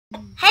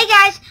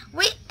guys,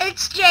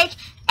 it's Jake,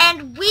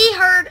 and we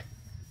heard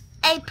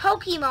a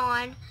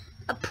Pokemon,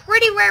 a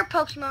pretty rare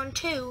Pokemon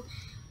too.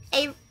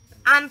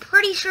 I'm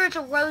pretty sure it's a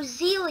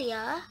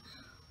Roselia.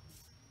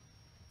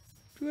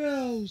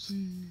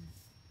 Drowsy.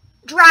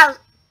 Drowsy.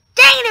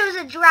 Dang it, it was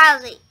a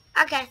Drowsy.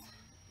 Okay,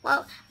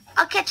 well,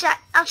 I'll catch that.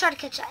 I'll try to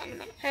catch that in a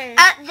minute. Hey.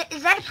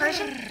 Is that a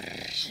person?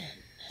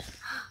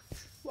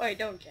 Wait,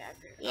 don't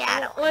capture it. Yeah, I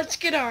don't. Let's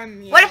get our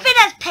meal. What if it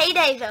has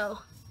Payday though?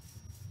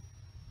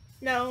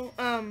 No,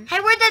 Hey,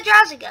 where'd that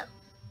Drowsy go?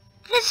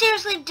 Did it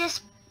seriously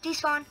just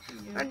despawn?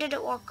 Or did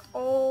it walk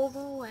all the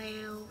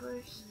way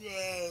over?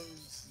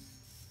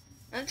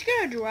 Let's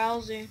get a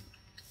Drowsy.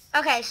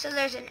 Okay, so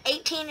there's an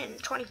 18 and a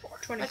 24.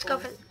 Let's go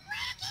for...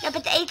 Yeah,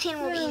 but the 18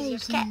 will be easier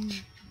to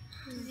catch.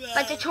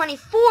 But the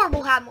 24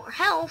 will have more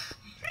health,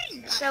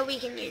 so we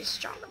can use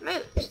stronger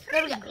moves.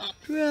 There we go.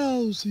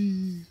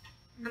 Drowsy.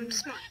 I'm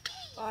smart.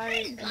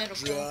 Metal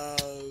Claw.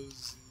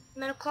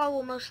 Metal Claw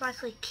will most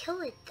likely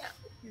kill it,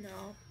 though.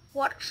 No.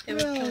 Water It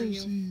would kill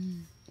you.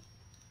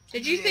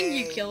 Did you think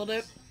you killed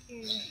it?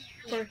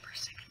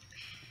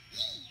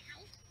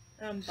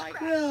 Bite.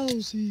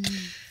 Drowsy.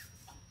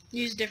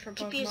 Use different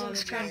Keep Pokemon using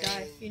if you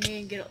die. You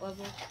need to get it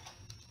leveled.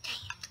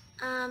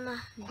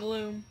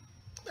 Gloom.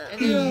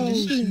 And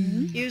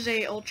then use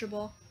a Ultra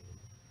Ball.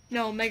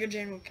 No, Mega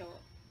Drain will kill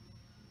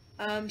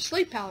it.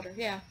 Sleep Powder,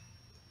 yeah.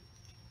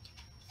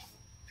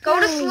 Go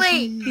to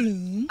sleep.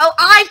 Gloom. Oh,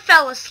 I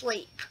fell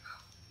asleep.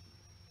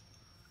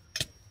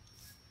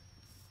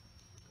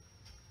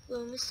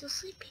 Gloom is still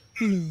sleeping.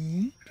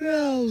 Gloom.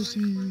 Drowsy.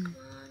 Come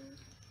on.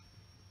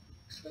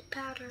 Sleep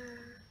powder.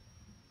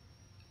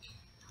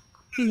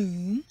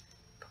 Gloom.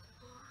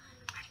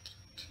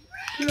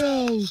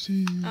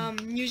 Drowsy.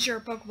 Use your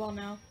Pokeball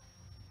now.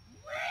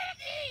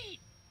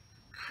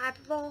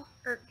 Hyper Ball?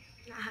 Or,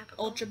 not Hyper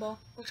Ball. Ultra Ball.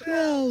 Ultra Ball.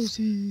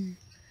 Drowsy.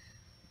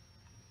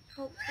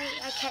 Hopefully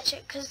I catch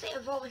it because they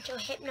evolve into a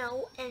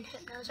Hypno, and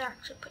Hypnos are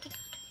actually pretty good.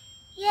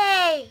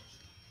 Yay!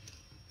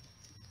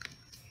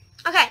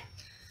 Okay,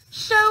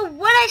 so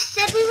what I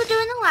said we would do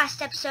in the last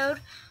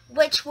episode,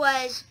 which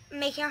was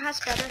making our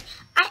house better,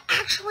 I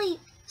actually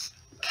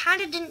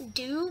kind of didn't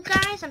do,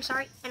 guys. I'm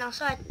sorry. And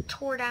also I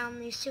tore down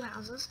these two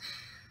houses.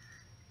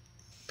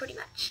 Pretty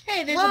much.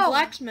 Hey, there's Whoa. a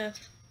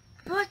blacksmith.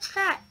 What's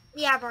that?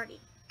 Yeah, I've already.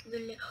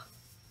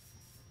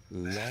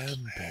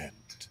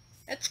 Lambent.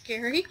 That's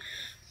scary.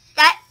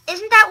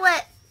 Isn't that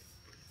what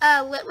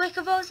Litwick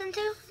evolves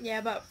into?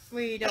 Yeah, but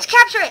we don't. Let's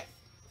capture it!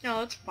 No,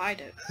 let's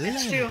fight it.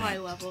 It's too high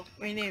level.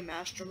 We need a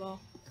Master Ball.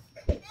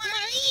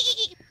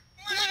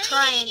 Let's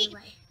try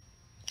anyway.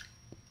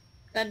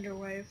 Thunder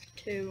Wave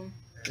 2.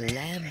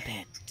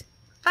 Lambent.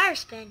 Fire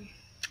Spin.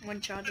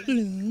 One-shotted.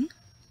 Gloom.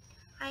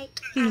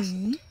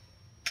 Gloom.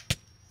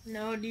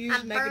 No, to use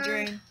I'm Mega burned.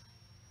 Drain.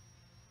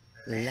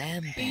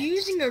 Lambent. You're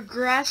using a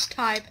grass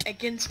type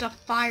against a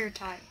fire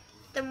type.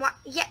 Then what?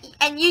 Yeah,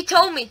 and you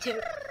told me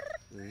to.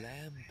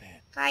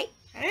 Lambent. Fight.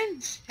 I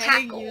didn't say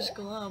Tackle. use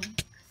Glum.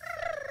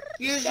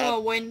 Use a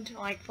wind,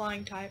 like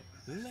flying type.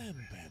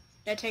 Lambent.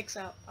 That takes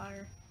out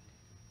fire.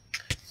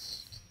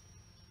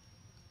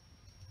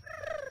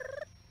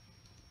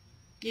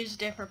 Use a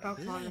different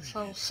Pokemon. It's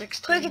level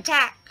 16. Quick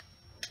attack.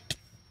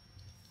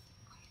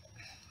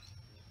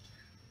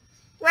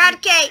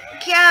 Eradicate.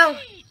 Go.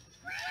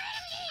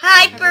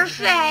 Hyper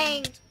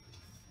Fang.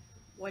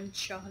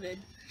 One-shotted.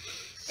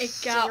 It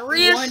got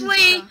Seriously? one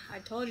shot. I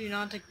told you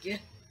not to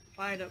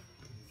fight it.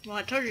 Well,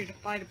 I told you to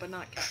fight it, but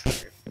not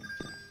capture it.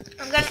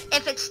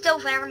 If it's still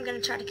there, I'm gonna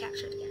try to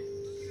capture it again.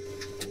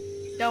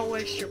 Don't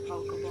waste your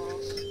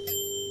Pokeballs.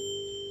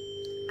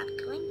 I'm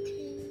going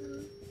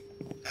to.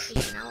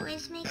 You can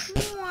always make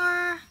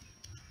more.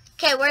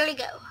 Okay, where did it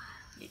go?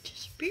 It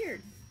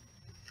disappeared.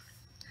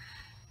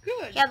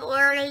 Good. Yeah, but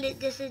where did it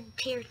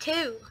disappear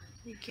to?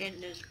 You can't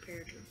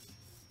disappear too.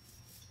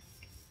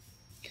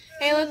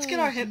 Hey, let's get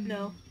our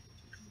Hypno.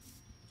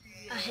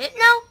 A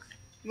Hypno?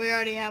 We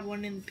already have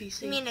one in the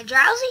PC. You mean a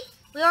Drowsy?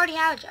 We already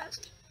have a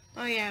Drowsy.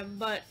 Oh yeah,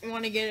 but you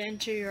want to get it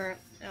into your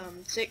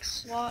 6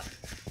 slot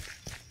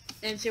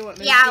and see what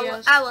moves Yeah, he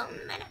has? I will in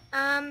a minute.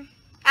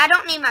 I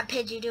don't need my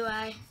Pidgey, do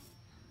I?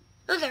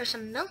 Oh, there's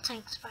some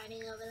Miltanks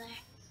fighting over there.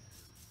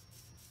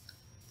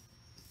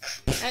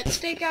 Let's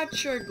take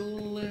out your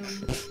Gloom.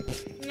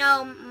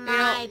 No,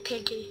 my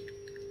Pidgey.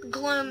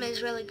 Gloom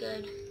is really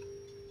good.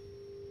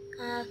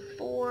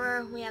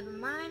 4, we have a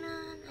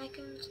Minun,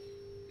 Ekans,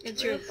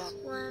 It's your Swift,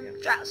 bubble. one,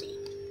 Yep. Drowsy.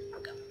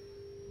 Okay.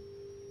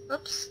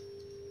 Oops.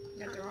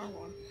 Got the wrong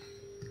one.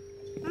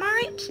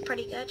 Mariup's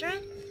pretty good,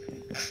 right?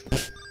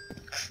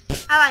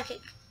 I like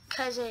it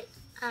because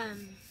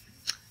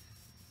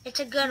it's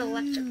a good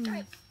electric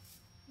type.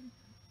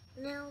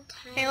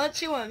 Miltank. Hey, let's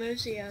see what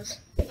moves he has.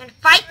 You wanna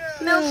fight,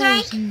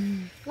 Miltank? Drowsy.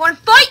 You wanna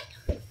fight?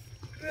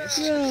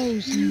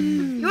 Drowsy.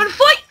 You wanna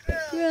fight?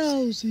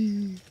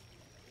 Drowsy.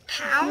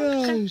 Pound?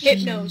 Drowsy.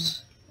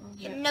 Hypnos.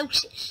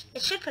 Hypnosis.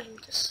 It should put him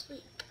to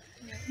sleep.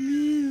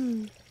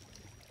 Mew.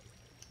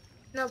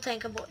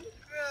 Miltank avoided.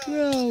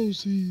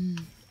 Drowsy.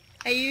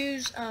 I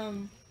use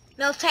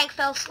Miltank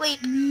fell asleep.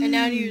 and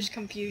now to use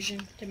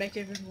Confusion to make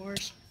it even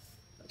worse.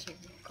 Let's see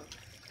real quick.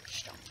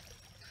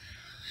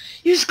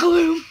 Use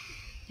gloom.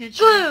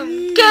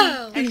 Boom,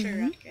 go!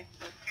 Actually, okay.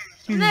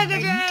 Mega Oh,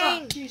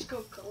 Drain! jeez,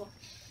 Coca-Cola.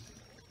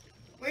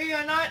 We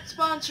are not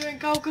sponsoring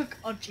Coca-Cola.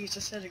 Oh, jeez,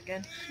 I said it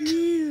again.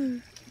 Meow.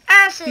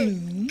 Acid!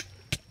 Gloom.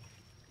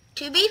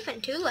 2 beef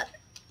and 2 leather.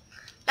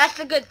 That's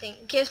the good thing.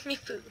 It gives me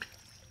food.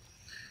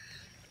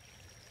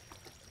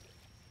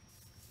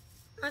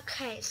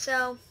 Okay,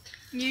 so...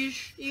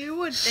 You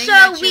would think So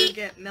that you we- would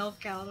get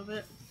milk out of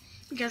it.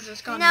 Because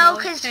it's got No, milk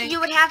because tank. you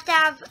would have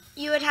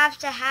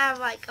to have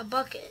like a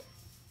bucket.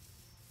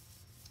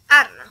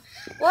 I don't know.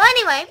 Well,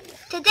 anyway,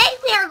 today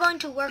we are going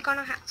to work on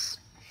our house.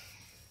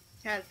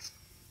 That's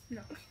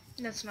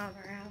not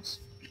our house.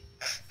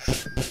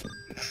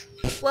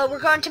 Well, we're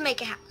going to make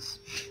a house.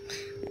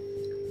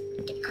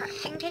 Get a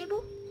crafting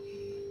table.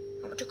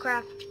 I want to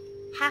craft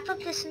half of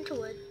this into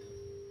wood.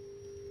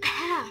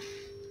 Half.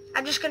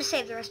 I'm just going to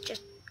save the rest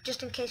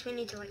just in case we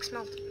need to like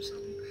smelt it or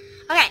something.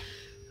 Okay,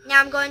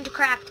 now I'm going to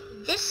craft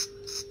this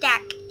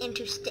stack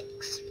into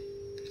sticks.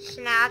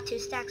 So now I have 2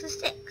 stacks of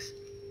sticks,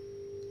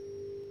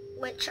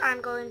 which I'm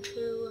going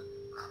to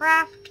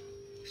craft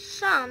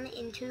some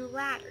into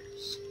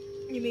ladders.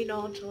 You mean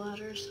onto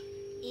ladders?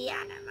 Yeah,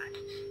 never mind.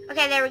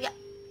 Okay, there we go.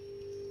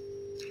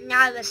 Now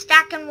I have a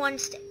stack and 1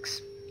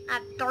 sticks. I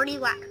have 30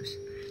 ladders.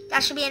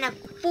 That should be enough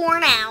for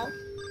now.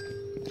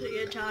 To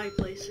get to high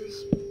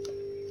places.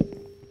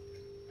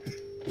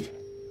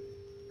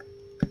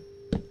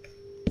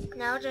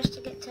 No, just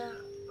to get to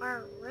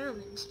our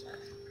room and stuff.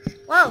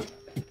 Whoa!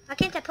 Why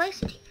can't I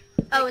place it here?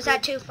 Oh, is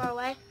that too far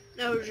away?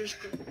 No, it was just,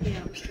 yeah,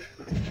 it was too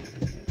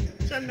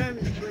far.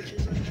 Sometimes it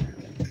glitches on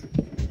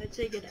there. I'd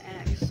say get an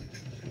axe.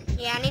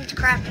 Yeah, I need to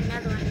craft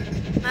another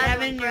one. My Have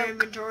other it in one your broke.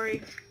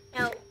 inventory.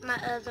 No, my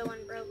other one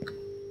broke.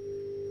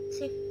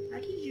 See? How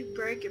did you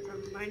break it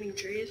from mining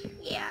trees?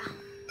 Yeah.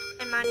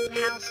 And mining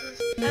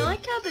houses. I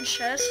like how the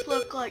chests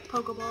look like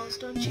Pokeballs,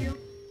 don't you?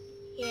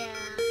 Yeah.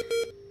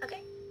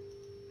 Okay.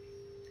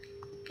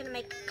 Gonna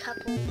make a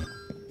couple.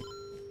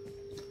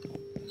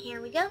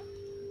 Here we go.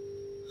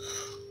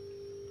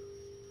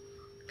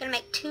 Gonna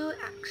make 2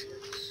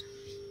 axes.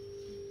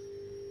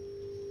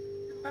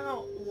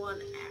 About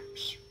 1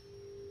 axe.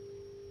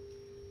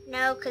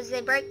 No, because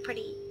they break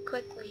pretty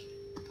quickly.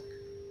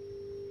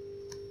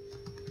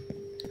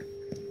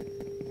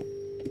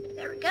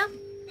 There we go.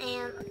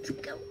 And let's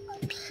go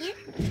up here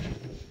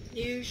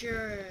Use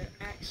your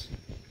axe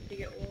to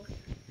get wool.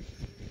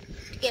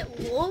 to get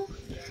wool.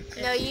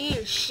 No, you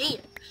use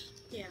sheep.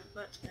 Yeah,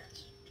 but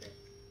that's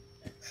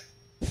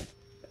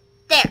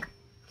There.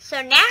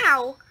 So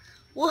now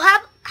we'll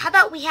have. How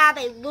about we have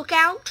a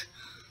lookout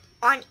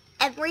on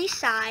every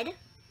side?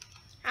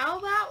 How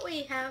about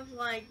we have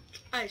like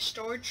a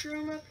storage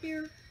room up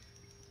here?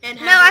 And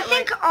have No, I it,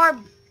 think our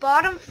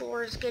bottom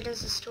floor is good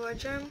as a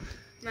storage room.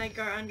 like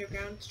our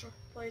underground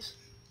place.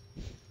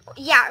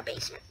 Yeah, our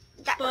basement.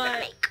 That we're gonna But-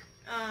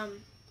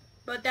 make.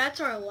 But that's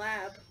our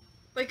lab.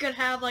 We could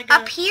have like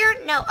Up here,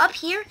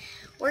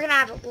 we're gonna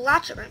have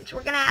lots of rooms.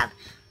 We're gonna have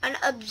an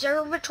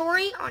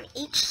observatory on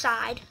each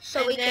side, so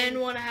and we then can,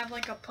 want to have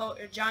like a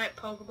giant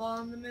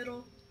Pokeball in the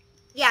middle,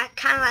 yeah,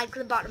 kind of like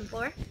the bottom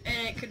floor.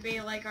 and it could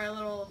be like our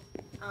little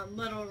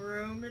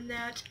room in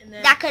that, and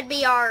then That could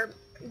be our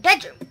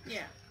bedroom.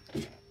 yeah.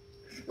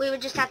 We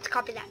would just have to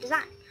copy that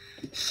design.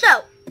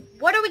 So,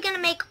 what are we gonna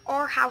make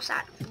our house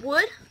out of?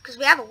 Wood? Because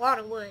we have a lot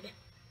of wood.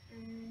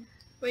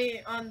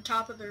 We on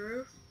top of the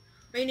roof.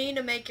 We need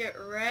to make it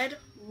red,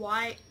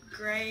 white,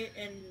 gray,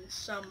 and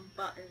some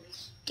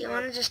buttons. Do you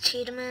want to just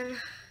cheat them in?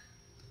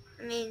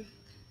 I mean,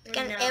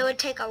 No. it would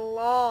take a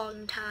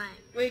long time.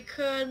 We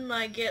could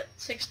like get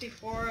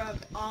 64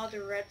 of all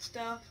the red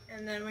stuff,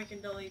 and then we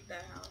can delete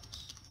the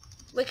house.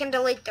 We can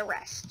delete the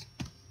rest.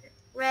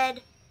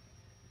 Red.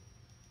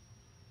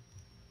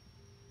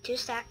 2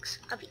 stacks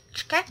of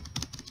each, okay?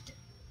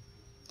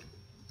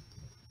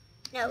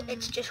 No,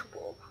 it's just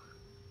wool.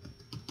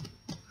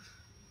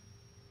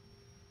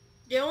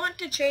 Do you want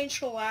to change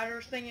the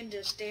ladder thing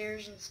into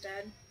stairs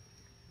instead?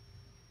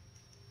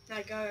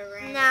 Like go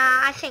around.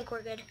 Nah, I think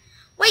we're good.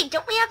 Wait,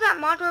 don't we have that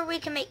mod where we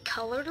can make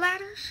colored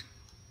ladders?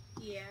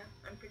 Yeah,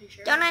 I'm pretty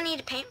sure. Don't I need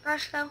a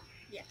paintbrush though?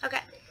 Yeah.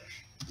 Okay.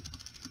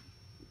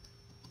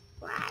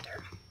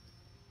 Ladder.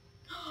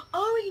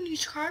 Oh, we can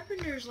use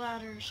carpenter's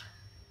ladders.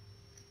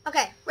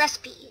 Okay,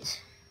 recipes.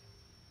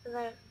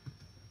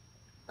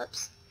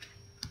 Oops.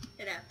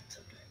 It happens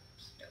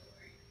sometimes.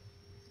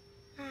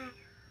 Don't worry.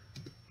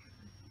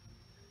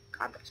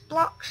 Garbage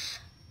blocks.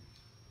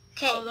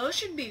 Okay, Oh, those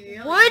should be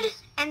really wood easy.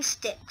 and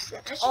sticks.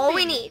 That That's should all be-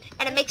 we need.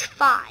 And it makes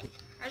 5.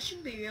 That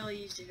should be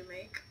really easy to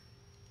make.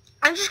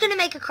 I'm just going to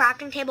make a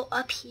crafting table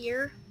up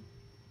here.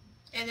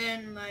 And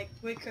then like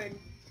we could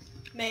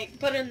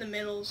put in the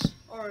middles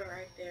or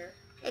right there.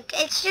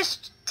 It's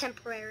just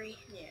temporary.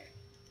 Yeah.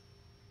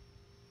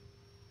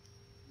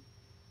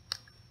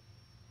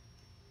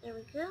 There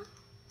we go.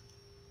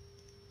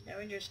 Yeah,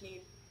 we just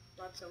need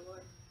lots of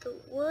wood The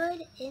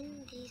wood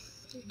in the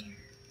center.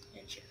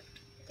 and shit.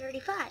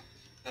 35.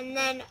 And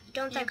then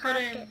don't I You put craft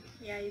in, it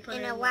yeah, you put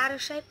in in a ladder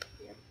shape?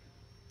 Yep.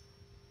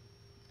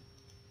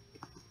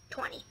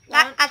 20.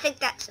 Why- I think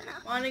that's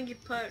enough. Why don't you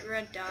put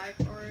red dye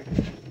for it?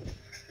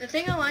 The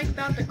thing I like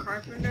about the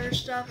carpenter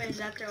stuff is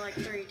that they're like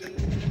 3D.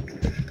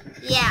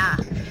 Yeah.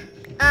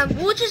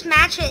 We'll just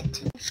match it.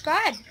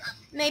 Subscribe.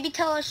 Maybe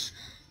tell us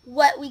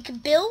what we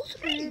could build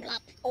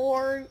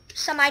or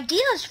some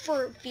ideas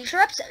for future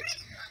episodes.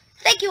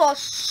 Thank you all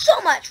so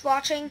much for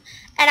watching,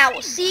 and I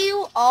will see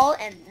you all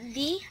in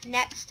the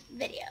next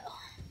video.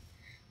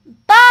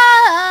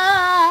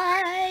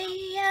 Bye!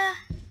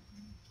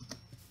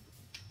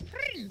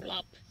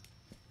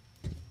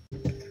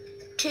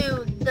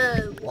 To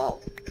the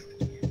wall.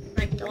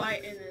 Like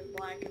white and then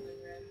black and then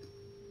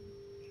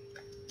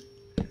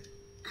red.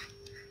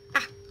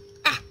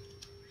 I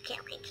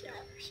can't reach the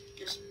others.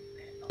 Just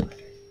add the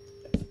letter.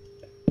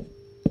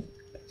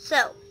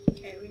 So,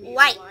 Okay, we need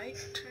White.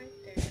 white right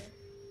there.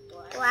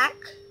 black,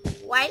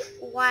 white,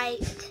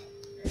 white,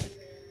 And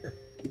then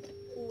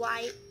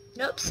white.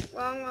 Nope's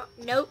wrong.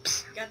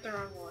 Nope's. got the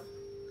wrong one.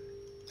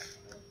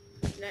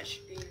 That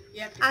should be.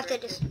 You have to. I have to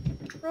break it.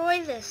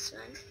 destroy this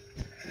one.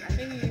 I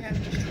think you have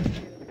to destroy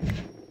two.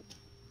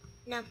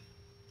 No,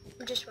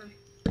 just one.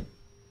 Then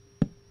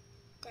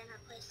I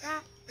place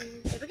that,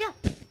 and there we go.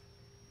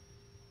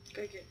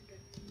 Good.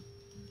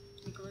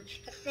 You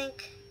glitched. I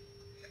think.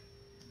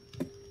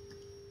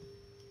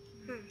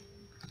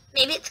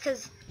 Maybe it's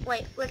because.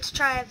 Wait, let's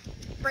try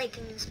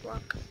breaking this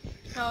block.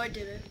 Oh, I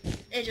did it.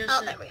 It just.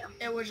 Oh, there we go.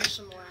 It was just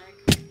some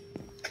lag.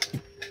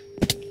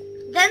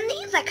 Then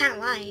these I kind of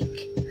like.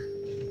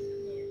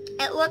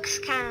 Yeah. It looks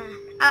kind of.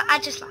 I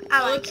just like. I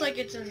It like looks it. like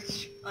it's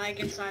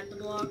inside the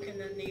block, and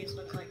then these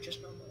look like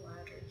just normal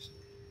ladders.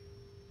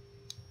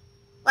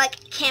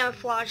 Like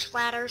camouflage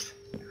ladders.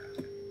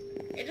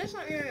 It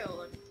doesn't really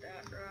look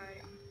that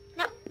right.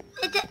 No,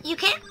 you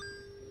can't.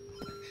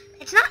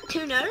 It's not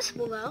too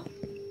noticeable though.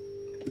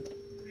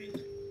 I mean,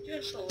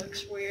 it just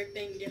looks weird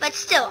being different. But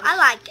still, colors. I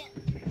like it.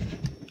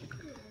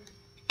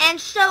 And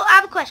so, I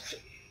have a question.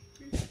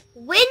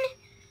 When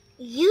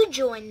you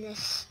join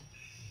this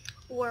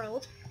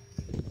world,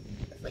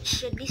 which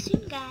should be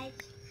soon, guys,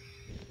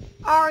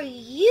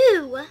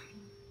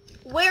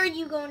 where are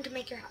you going to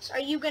make your house? Are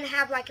you going to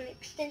have like an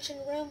extension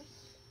room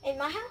in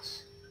my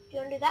house? Do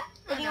you want to do that?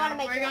 Or do you want to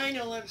make We're your going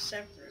to live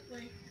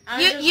separately.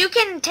 You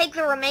can take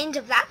the remains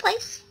of that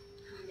place.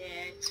 Yeah,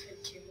 it's been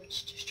too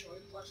much destroyed.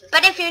 Plus it's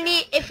But if you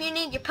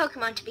need your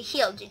Pokemon to be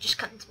healed, you just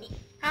come to me.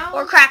 how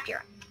Or craft your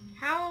own.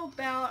 how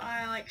about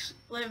I like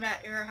live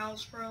at your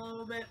house for a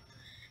little bit,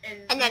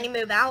 And then you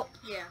move out.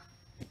 yeah,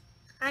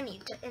 I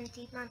need to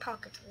empty my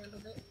pockets a little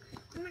bit.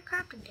 Where'd my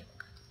crafting table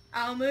go?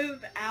 I'll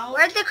move out.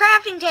 Where'd the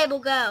crafting table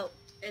go?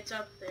 It's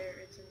up there.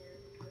 It's in your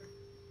inventory.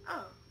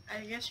 Oh,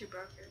 I guess you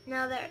broke it.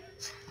 No, there it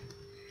is.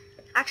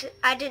 Actually,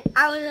 I didn't.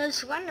 I was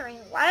just wondering,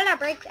 why did I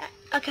break that?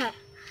 Okay.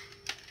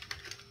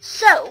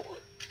 So,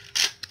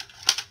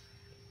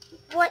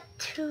 what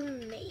to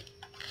make?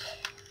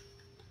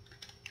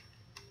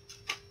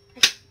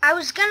 I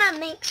was gonna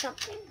make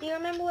something. Do you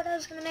remember what I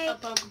was gonna make? A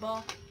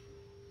Pokeball.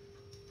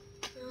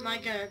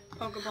 Like a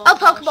Pokeball. Oh,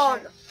 Pokeball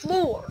on the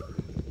floor.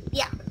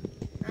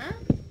 Huh?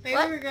 Maybe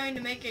What? we're going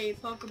to make a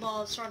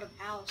Pokeball sort of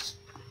house.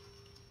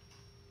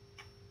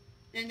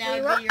 Then that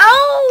We would were- be your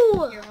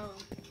oh!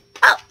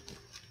 home.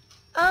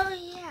 Oh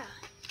yeah.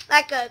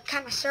 Like a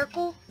kind of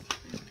circle.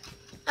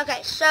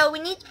 Okay, so we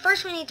need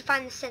to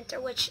find the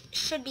center, which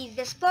should be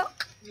this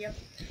block. Yep.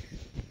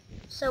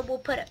 So we'll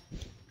put it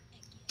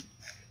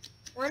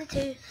 1,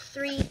 2,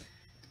 3,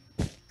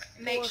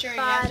 Make 4, sure you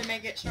have 5, to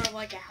make it sort of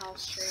like a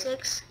house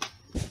shape. 6,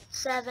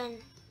 7,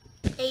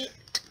 8,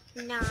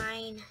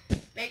 9.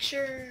 Make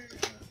sure.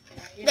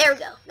 Yeah. There we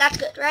go. That's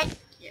good, right?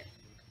 Yeah.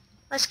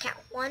 Let's count.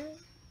 1,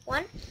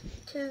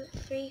 2,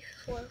 3,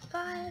 4,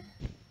 5.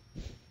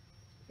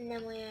 And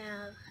then we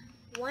have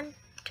 1,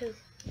 2,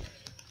 3,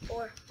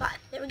 4, 5.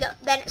 There we go.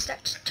 Then it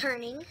starts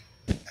turning.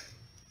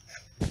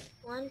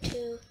 1,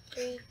 2,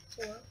 3,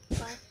 4,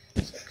 5,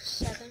 6,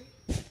 7,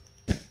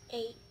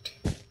 8.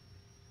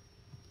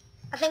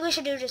 I think we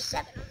should do just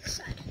 7 on this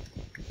side.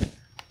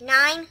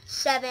 9,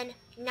 7,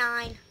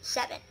 9,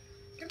 7.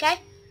 Okay?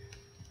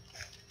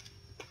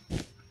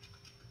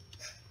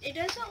 It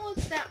doesn't look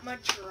that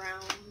much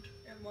round.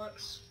 It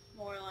looks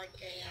more like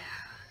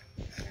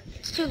a.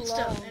 It's too Still,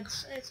 long.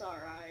 it's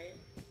alright.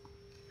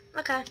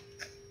 Okay.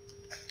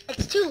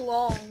 It's too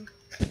long.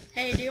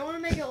 Hey, do you want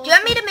to make it look? Do you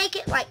want me to make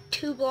it like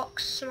 2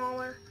 blocks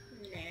smaller?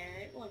 Nah,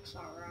 it looks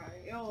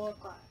alright. It'll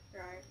look like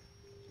right.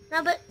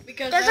 No, but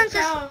Because Doesn't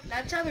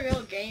that's how the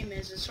real game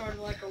is. It's sort of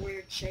like a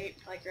weird shape,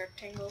 like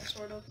rectangle,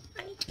 sort of.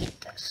 I need to get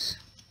this.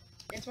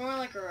 It's more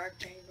like a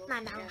rectangle.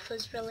 My mouth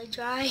is really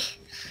dry.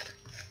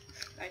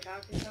 By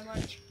talking so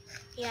much.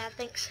 Yeah, I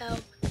think so.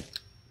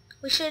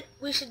 We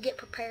should get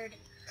prepared.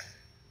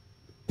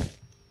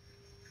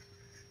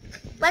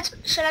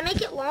 Should I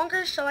make it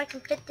longer so I can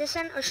fit this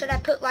in, or should I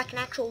put like an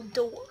actual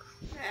door?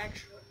 The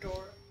actual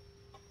door.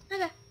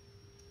 Okay.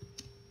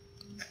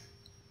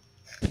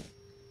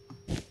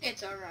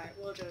 It's alright.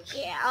 We'll just.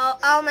 Yeah,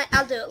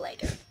 I'll do it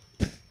later.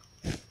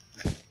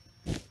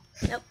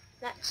 Nope,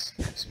 that's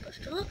not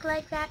supposed to look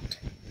like that.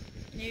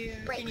 You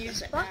Break can use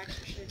this the block. axe.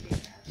 It should be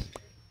fast.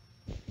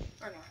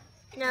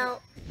 No,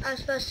 I'm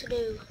supposed to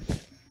do...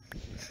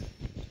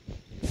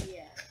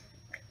 Yeah.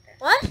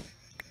 What?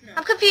 No.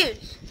 I'm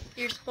confused.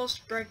 You're supposed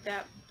to break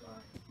that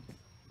block.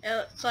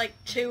 It's like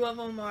 2 of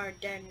them are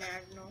dead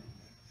diagonal.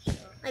 So,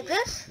 Like yeah.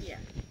 this? Yeah.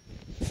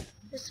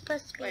 It's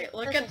supposed to be... Wait,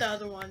 look okay. at the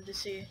other one to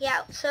see.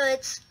 Yeah, so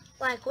it's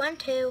like 1,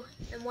 2,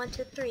 and 1,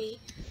 2, 3.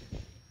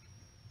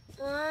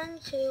 1,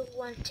 2,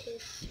 1, 2,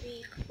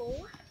 3, 4.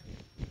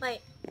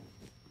 Wait.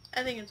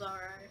 I think it's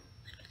alright.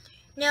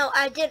 No,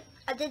 I did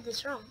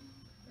this wrong.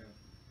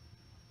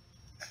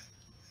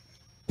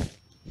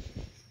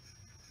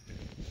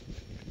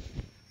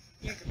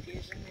 You're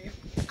confusing me.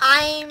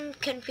 I'm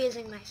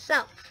confusing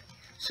myself.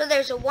 So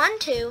there's a 1,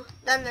 2,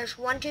 then there's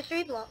 1, 2,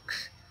 3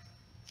 blocks.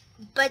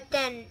 But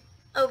then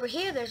over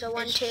here there's a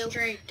 1, It's 2,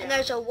 straight down. and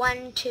there's a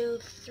 1, 2,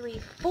 3,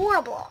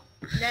 4 block.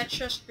 That's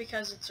just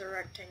because it's a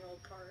rectangle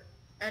part.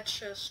 That's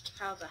just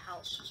how the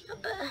house is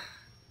built.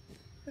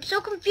 I'm so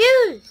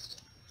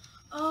confused.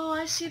 Oh,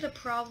 I see the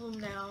problem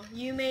now.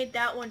 You made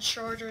that one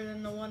shorter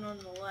than the one on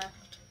the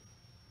left.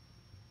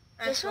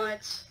 That's This one? why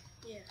it's...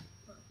 Yeah.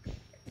 Look.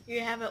 You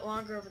have it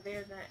longer over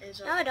there than it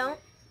is over No, I don't.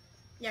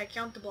 here. Yeah,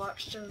 count the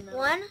blocks to the middle.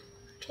 1,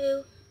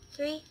 2,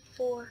 3,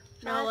 4,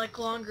 5. No, like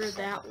longer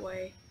that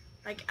way.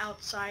 Like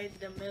outside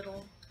the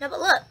middle. No, but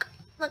look.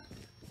 Look.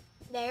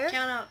 There.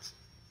 Count out.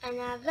 And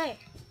now there.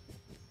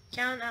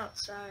 Count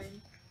outside.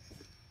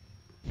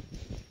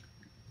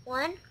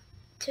 1,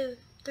 2,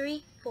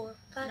 3, 4,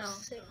 5, No,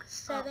 6, no.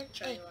 7, Oh,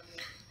 try 8, 10, 11.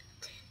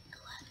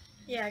 one.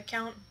 Yeah,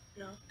 count.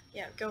 No.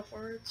 Yeah, go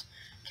forwards.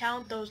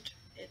 Count those.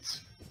 It's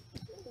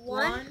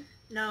 1,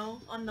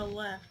 No, on the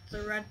left,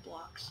 the red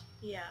blocks.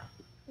 Yeah.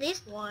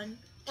 these 1,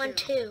 1,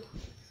 2.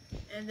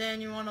 And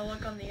then you want to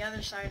look on the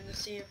other side to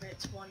see if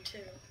it's 1, 2.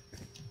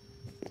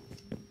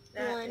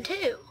 That 1, is-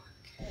 2.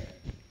 Okay.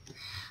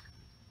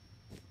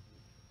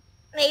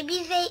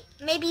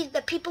 Maybe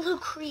the people who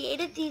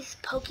created these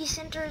Poke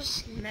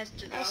Centers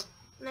Messed it up.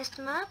 messed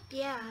them up.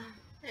 Yeah.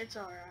 It's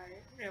alright.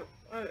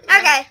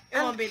 Okay. It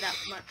won't be that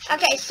much.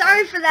 Okay.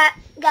 Sorry for that,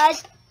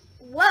 guys.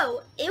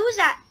 Whoa! It was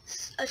at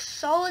a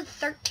solid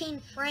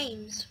 13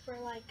 frames for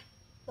like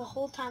the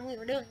whole time we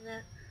were doing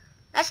that.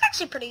 That's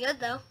actually pretty good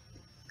though.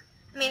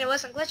 I mean, it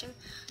wasn't glitching.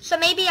 So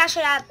maybe I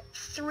should have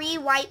 3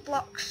 white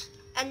blocks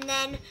and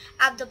then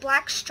add the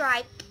black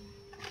stripe.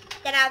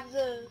 Then add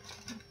the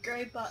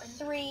Gray button.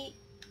 3.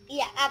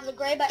 Yeah, add the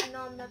gray button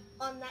on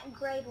that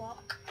gray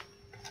block.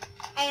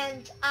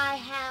 And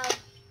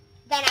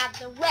then add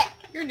the red.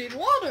 You need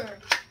water.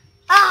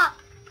 Ah!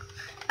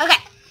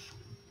 Okay.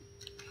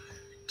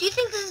 Do you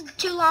think this is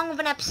too long of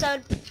an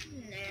episode?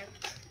 Nah.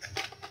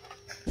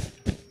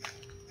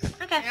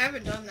 I Okay.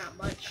 haven't done that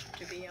much,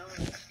 to be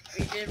honest.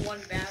 We did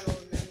one battle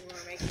and then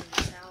we're making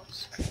this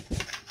house.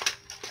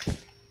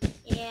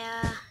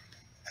 Yeah.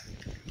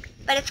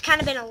 But it's kind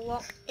of been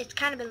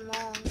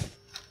long.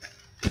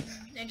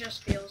 It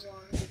just feels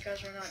long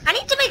because we're not. I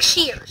need to make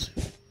shears.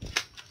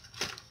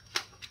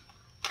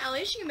 At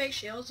least you can make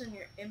shields in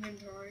your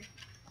inventory.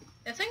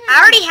 The thing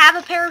I already have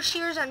a pair of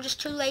shears. I'm just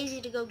too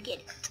lazy to go get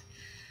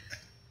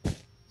it.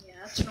 Yeah,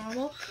 that's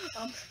normal.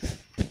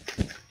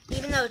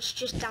 Even though it's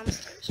just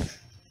downstairs.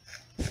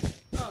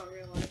 Oh, I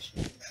realized.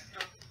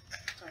 Oh,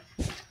 sorry.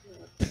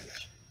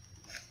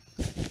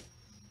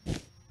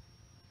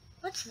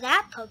 What's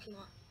that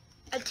Pokemon?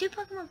 Are 2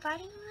 Pokemon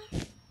fighting over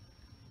there?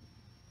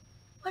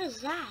 What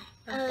is that?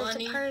 A Oh, it's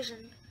bunny. a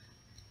Persian.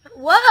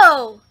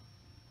 Whoa!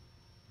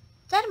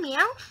 Is that a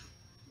Meowth?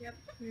 Yep.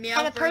 And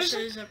Meow a Persian?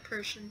 versus a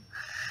Persian.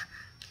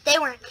 They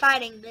weren't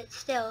fighting, but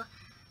still.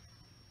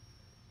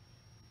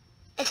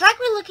 It's like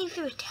we're looking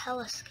through a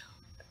telescope.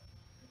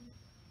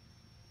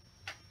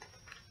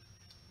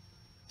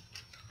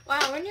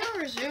 Wow, when you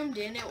were zoomed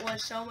in, it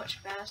was so much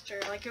faster.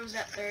 Like it was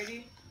at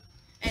 30,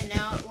 and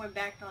now it went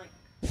back to like.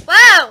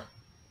 Whoa!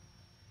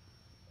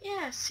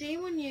 Yeah, see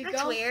when you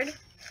That's go. weird.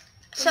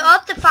 So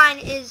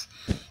Optifine is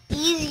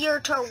easier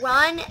to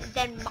run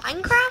than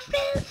Minecraft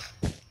is?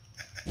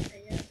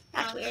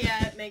 That's weird.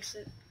 Yeah, it makes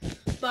it.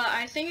 But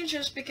I think it's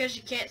just because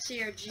you can't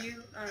see our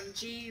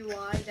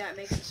GUI that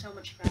makes it so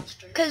much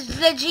faster. Because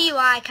the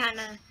GUI kind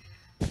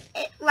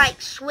of,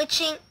 like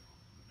switching,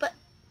 but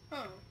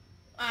Oh.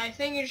 I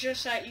think it's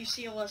just that you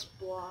see less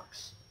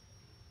blocks.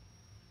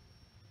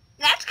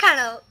 that's kind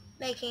of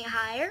making it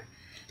higher.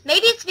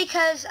 Maybe it's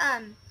because,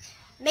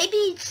 maybe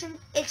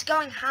it's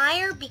going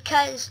higher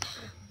because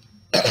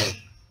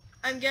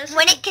I'm guessing.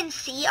 when it can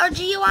see our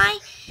GUI,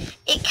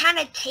 it kind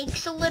of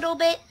takes a little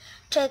bit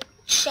to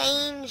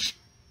change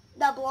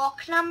the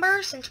block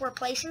number since we're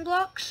placing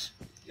blocks.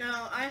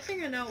 No, I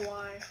think I know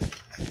why.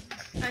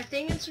 I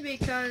think it's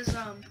because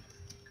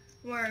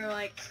we're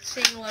like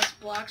seeing less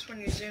blocks when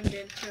you're zoomed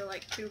into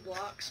like 2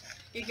 blocks.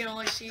 You can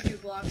only see 2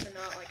 blocks and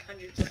not like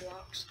hundreds of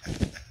blocks.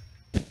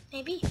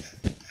 Maybe.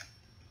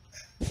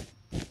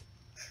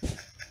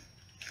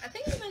 I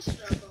think you messed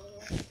it up a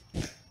little.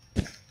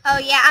 Oh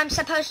yeah, I'm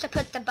supposed to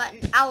put the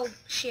button. I'll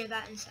share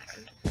that in a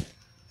second.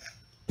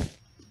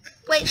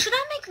 Wait, should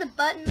I make the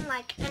button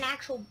like an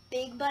actual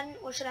big button,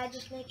 or should I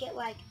just make it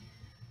like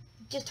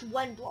just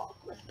 1 block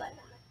with button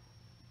on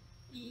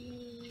it?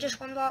 Just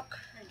one block?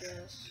 I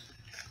guess.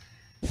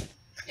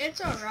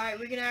 It's alright.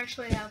 We can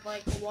actually have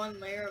like one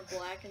layer of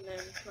black and then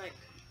like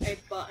a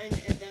button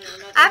and then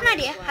another I have an layer of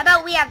idea. black. How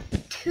about we have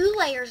 2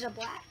 layers of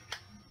black?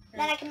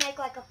 Then I can make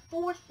like a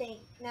 4th thing.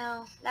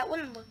 No, that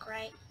wouldn't look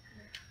right.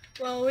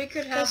 Well, we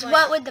could have Because like,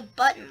 what would the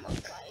button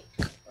look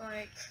like?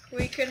 like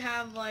we could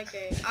have like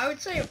a, I would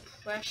say a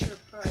pressure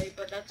plate,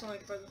 but that's only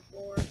for the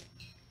floor. And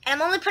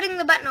I'm only putting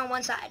the button on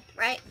one side,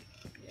 right?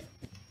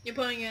 You're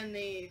putting in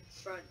the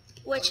front.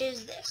 Which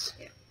is this.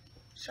 Yeah.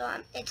 So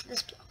it's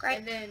this block, right?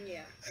 And then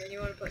and you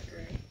want to put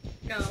gray.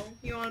 No,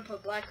 you want to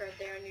put black right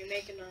there, and you're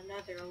making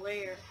another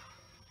layer,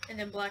 and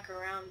then black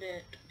around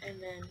it,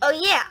 and then. Oh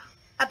yeah,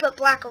 I put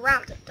black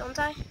around it, don't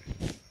I?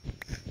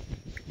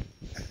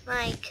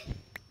 Like.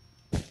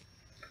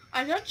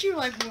 I thought you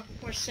like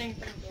were syncing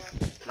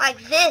black.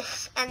 Like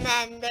this, and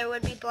then there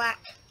would be black.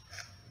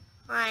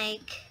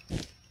 Like.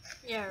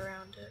 Yeah,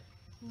 around it.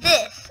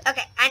 This.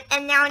 Okay,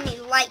 and now I need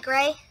light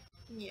gray.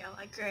 Yeah,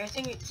 like gray. I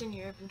think it's in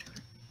your inventory.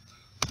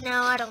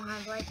 No, I don't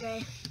have light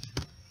gray.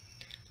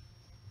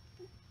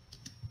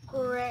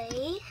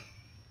 Gray.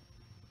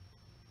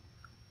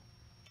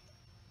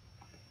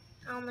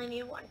 I only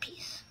need 1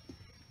 piece.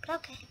 But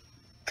okay.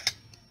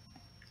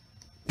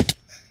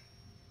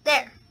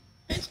 There.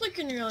 It's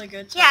looking really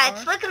good so Yeah, far.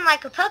 it's looking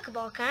like a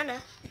Pokeball,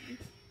 kinda.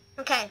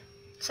 Okay,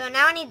 so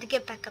now I need to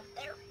get back up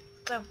there.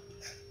 So.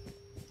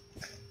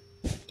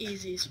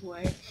 Easiest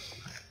way.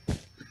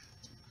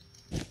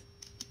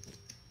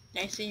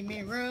 They see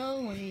me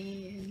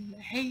rolling.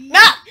 Hey. No!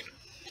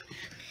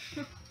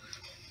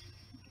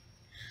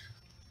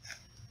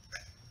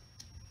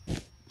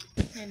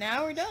 And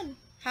now we're done.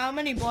 How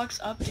many blocks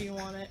up do you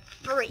want it?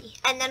 3,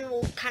 and then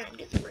we'll kind of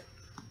do the roof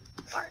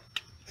part.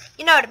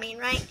 You know what I mean,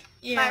 right?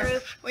 Yeah. My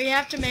roof. We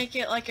have to make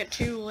it like a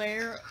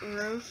 2-layer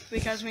roof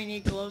because we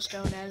need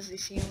glowstone as the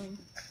ceiling.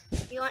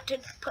 You want to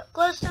put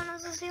glowstone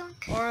as a ceiling?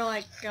 Or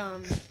like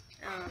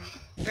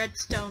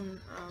redstone.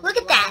 Look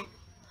at light.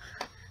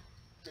 that.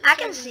 I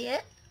can see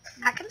it.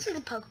 I can see the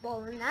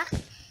Pokeball in that.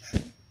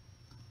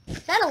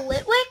 Is that a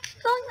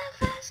Litwick going that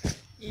fast?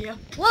 Yep.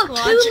 Whoa,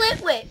 Logic. 2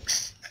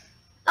 Litwicks.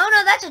 Oh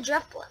no, that's a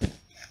Driftbloom.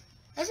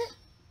 Is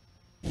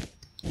it?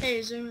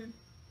 Hey, zoom in.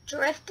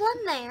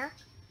 Driftbloom there.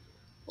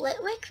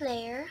 Litwick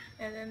there.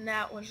 And then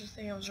that was the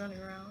thing I was running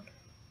around.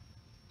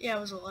 Yeah, it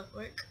was a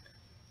Litwick.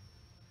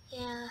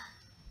 Yeah.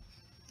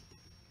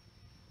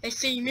 They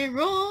see me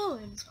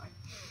rolling. Sorry.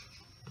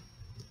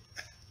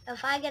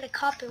 If I get a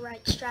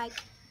copyright strike,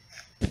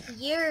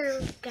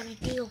 you're gonna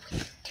deal with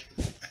it.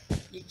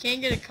 You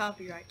can't get a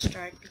copyright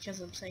strike because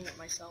I'm saying it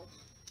myself.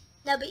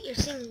 No, but you're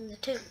singing the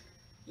tune.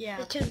 Yeah.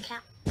 The tune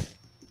count.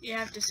 You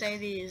have to say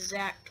the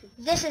exact,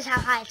 This is how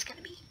high it's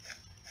gonna be.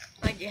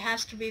 like it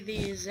has to be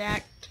the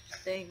exact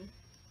thing.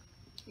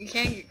 You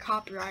can't get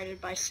copyrighted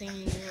by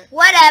singing it.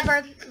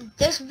 Whatever.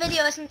 This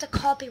video isn't a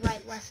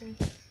copyright lesson.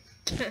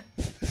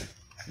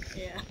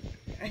 Yeah,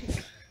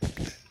 right.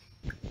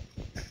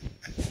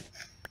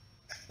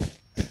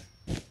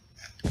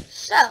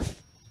 So,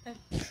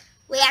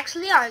 we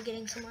actually are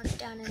getting some work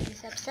done in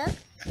this episode.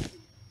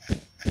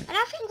 And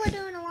I think we're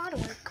doing a lot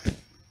of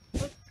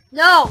work.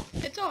 No!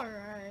 It's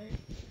alright.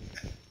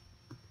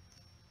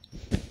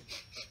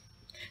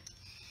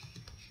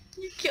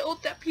 You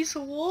killed that piece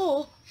of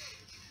wool.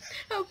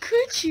 How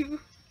could you?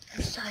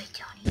 I'm sorry,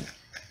 Johnny.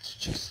 It's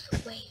just the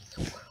way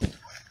the world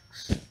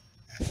works.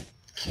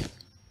 Kill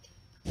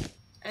it.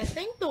 I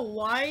think the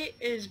white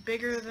is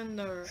bigger than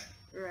the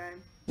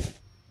red.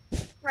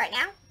 Right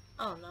now?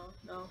 Oh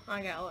no,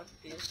 I gotta look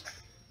at these.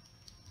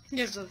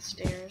 These are the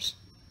stairs.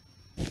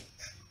 Yeah,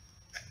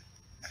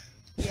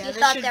 You this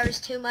thought should- there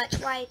was too much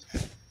white?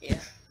 Yeah.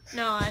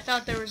 No, I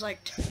thought there was like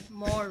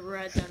more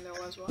red than there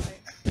was white.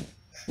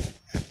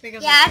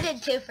 Because Yeah, I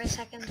did too for a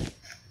second.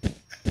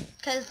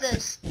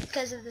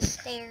 Because of the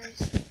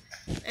stairs.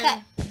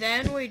 And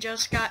then we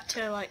just got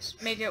to like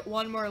make it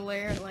one more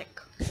layer and like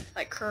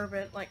curve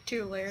it like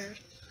 2 layers.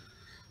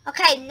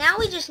 Okay, now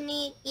we just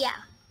need,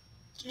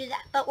 to do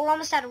that. But we're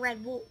almost out of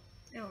red wool.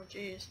 Oh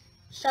jeez.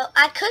 So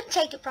I could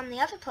take it from the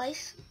other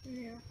place.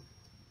 Yeah.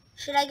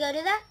 Should I go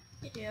do that?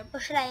 Yep. Or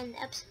should I end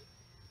the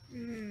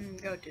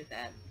episode? Go do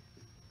that.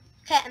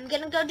 Okay, I'm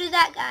gonna go do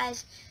that,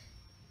 guys.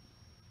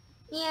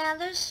 Yeah,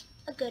 there's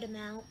a good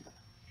amount.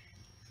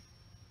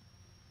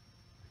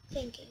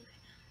 Thinking.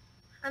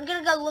 I'm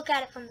gonna go look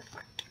at it from the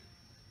front.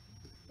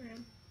 Yeah.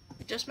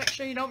 Just make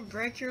sure you don't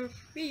break your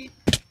feet.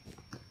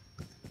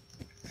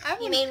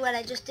 You mean what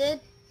I just did?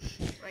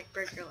 Like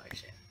break your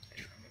legs,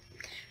 yeah.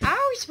 How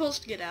are we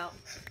supposed to get out?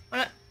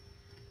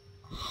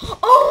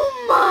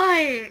 Oh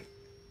my!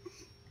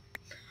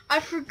 I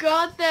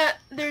forgot that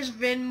there's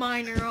Vin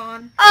Miner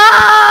on.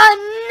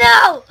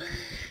 Oh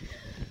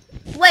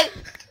no! Wait,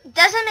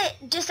 doesn't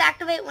it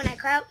disactivate when I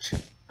crouch?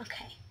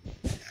 Okay.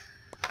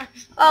 I'm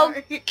Oh,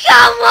 sorry.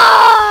 come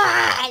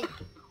on!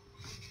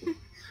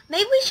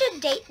 Maybe we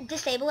should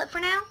disable it for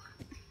now.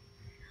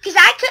 Cause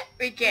I could.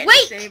 We can't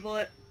Wait! disable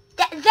it.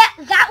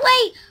 That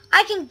way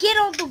I can get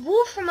all the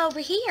wool from over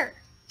here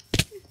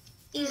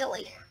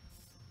easily.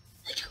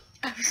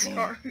 I'm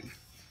sorry.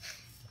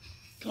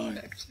 Time.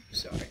 I'm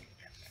sorry.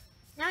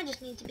 Now I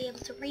just need to be able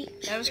to reach.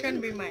 That was going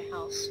to be my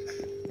house.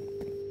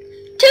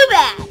 Too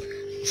bad!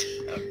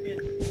 Oh, yeah.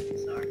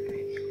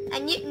 Sorry.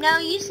 And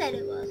you said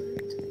it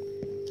wasn't.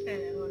 I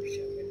know, I'm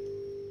joking.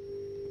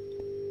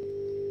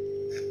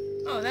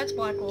 Oh, that's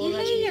black wool. Do you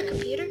That's hear your me.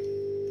 computer?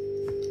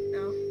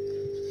 No.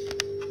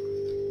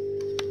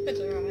 It's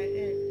alright.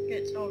 It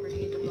gets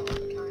overheated all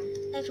the time.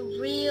 It's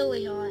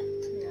really hot.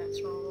 Yeah,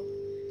 it's normal.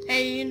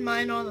 Hey, you can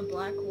mine on the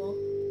black wool.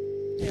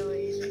 Real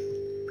easy.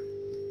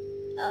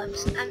 Oh,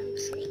 I'm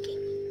sneaking.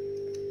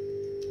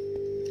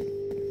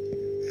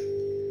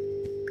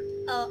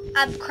 Oh,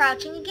 I'm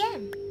crouching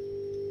again.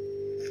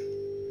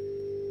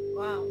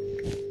 Wow.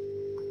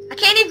 I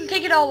can't even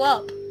pick it all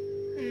up.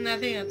 I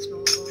think that's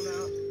normal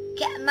now.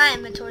 Yeah, my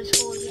inventory's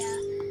full, yeah.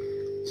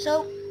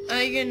 So,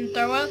 You can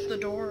throw out the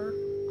door.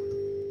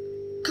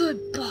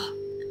 goodbye.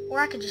 Or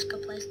I could just go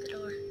place the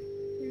door.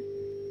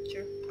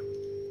 Sure.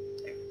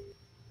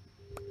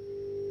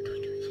 What do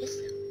I do with this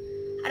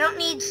though? I don't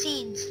need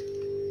seeds.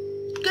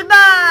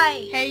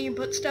 Goodbye! Hey, you can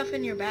put stuff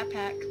in your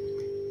backpack.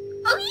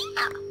 Oh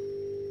yeah!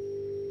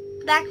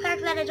 Backpack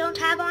that I don't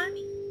have on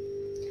me.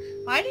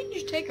 Why didn't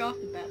you take off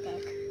the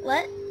backpack?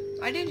 What?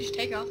 Why didn't you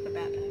take off the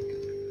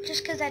backpack?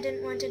 Just because I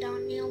didn't want it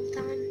on me all the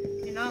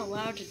time. You're not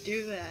allowed to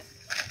do that.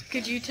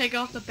 Could you take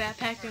off the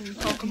backpack in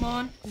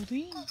Pokemon?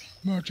 Goldine.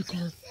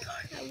 Magikarp.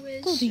 I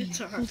wish. Goldine. It's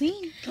alright.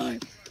 Goldine. Time.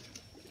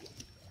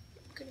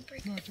 I'm gonna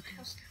break my Magikarp.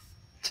 house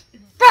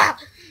down.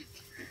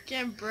 You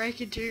can't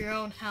break into your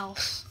own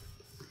house.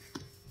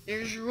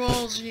 There's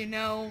rules, you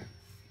know.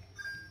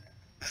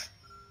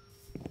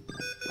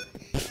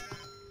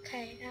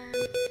 Okay,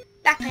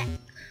 backpack.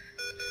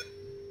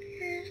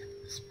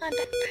 Here's my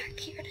backpack.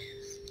 Here it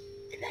is.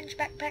 Adventure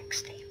backpack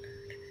standard.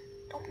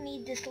 Don't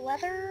need this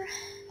leather.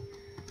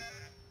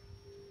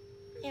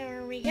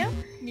 Here we go.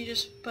 You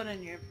just put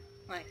in your,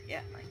 like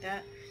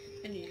that.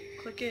 And you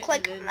click it.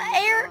 Click and then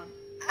there. it's on.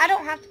 I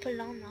don't have to put it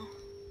on though.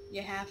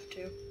 You have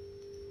to.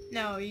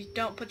 No, you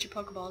don't put your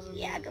Pokeballs in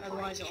Yeah, there, good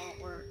otherwise point. it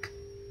won't work.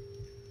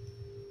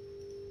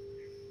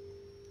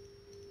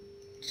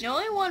 The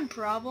only one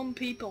problem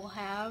people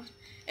have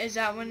is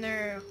that when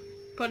they're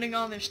putting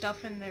all their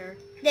stuff in there,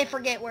 They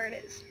forget where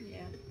it is. yeah.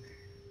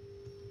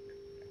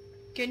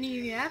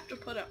 You have to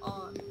put it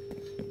on.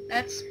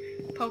 That's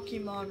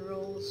Pokemon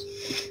rules.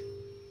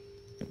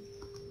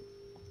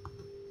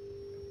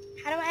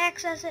 How do I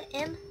access it?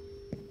 In?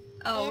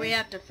 Oh, In? we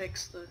have to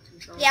fix the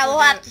controls. Yeah, we'll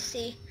have to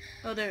see.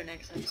 We'll do it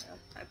next episode.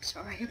 I'm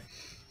sorry.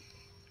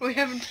 We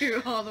haven't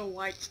do all the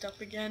white stuff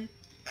again.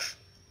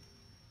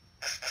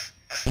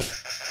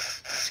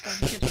 It's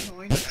gonna get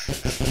annoying.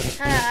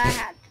 I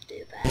had to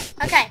do that.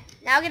 Okay,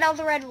 now get all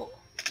the red wool.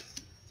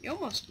 You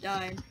almost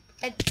died.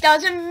 It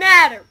doesn't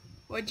matter.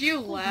 Would you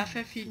laugh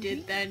if you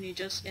did that and you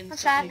just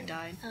What's that? instantly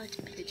died? Oh, it's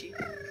me. Did you?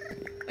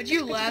 Would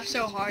you laugh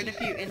so hard if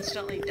you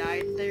instantly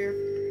died there?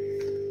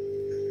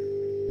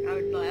 I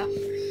would laugh.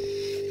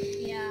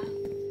 Yeah.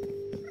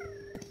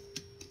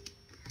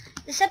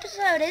 This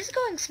episode is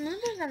going smoother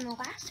than the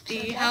last episode.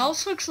 The though.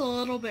 house looks a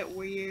little bit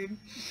weird.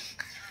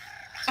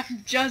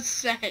 I'm just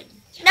saying.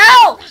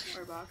 No!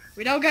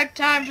 We don't got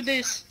time for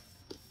this.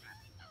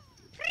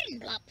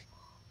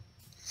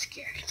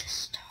 Scared of the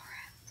star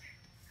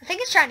raptor. I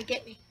think it's trying to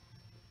get me.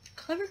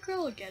 Clever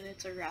girl will get it.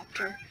 It's a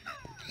raptor.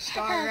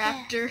 Star Okay.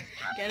 raptor.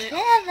 Get it?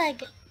 Yeah,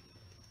 like,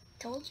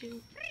 told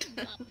you.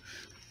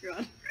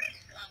 Run.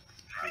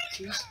 Oh,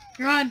 jeez.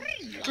 Run!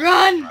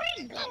 Run!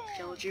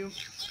 Killed you.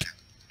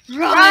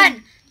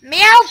 Run!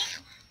 Meowth!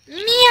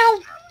 Meow!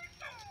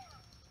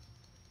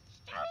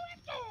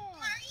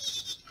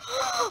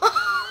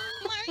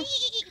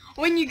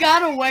 When you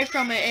got away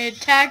from it, it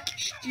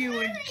attacked you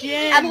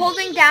again. I'm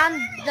holding down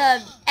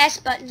the S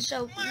button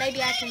so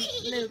maybe I can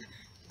move.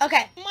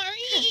 Okay,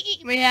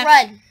 We have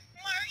run.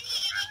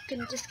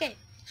 Couldn't escape.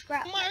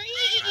 Scrap.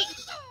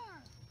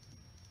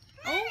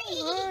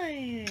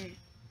 Alright.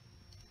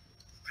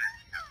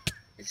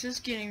 This is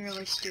getting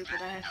really stupid,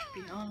 I have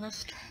to be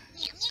honest.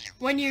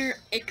 When you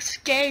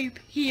escape,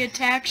 he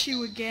attacks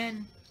you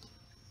again.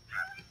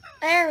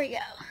 There we go.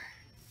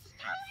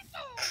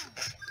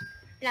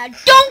 Now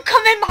don't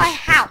come in my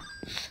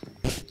house.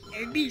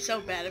 It'd be so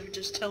bad if it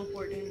just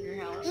teleported in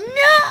your house.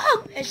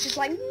 No! It's just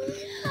like,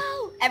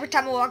 no! Every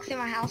time I walk through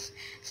my house,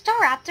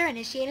 Staraptor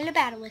initiated a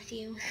battle with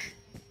you.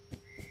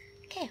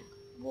 Okay,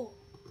 whoa.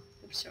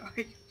 I'm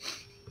sorry.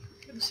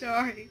 I'm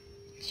sorry.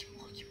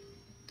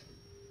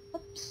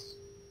 Oops.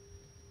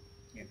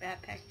 Your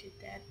backpack did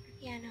that.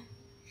 Yeah, I know.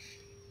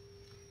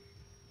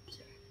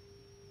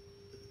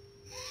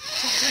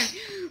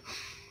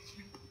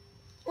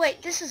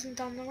 Wait, this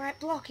isn't on the right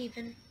block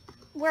even.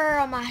 Where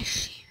are my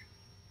shears?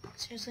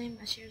 Seriously,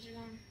 my shears are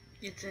gone.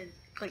 It's in.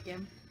 Click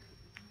in.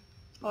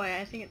 Oh yeah,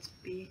 I think it's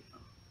B.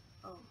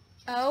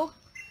 Oh?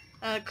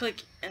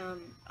 Click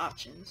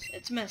options.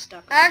 It's messed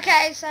up.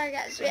 Okay, sorry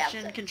guys. We have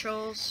Section to...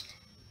 controls.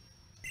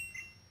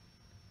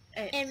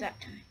 Hey, In. Zach,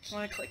 I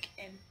want to click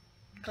in.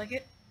 Click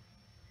it.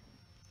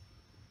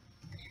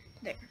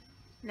 There.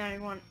 Now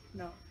you want,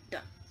 no,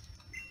 done.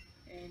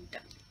 And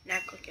done. Now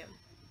click in.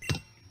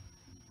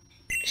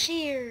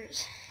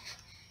 Cheers.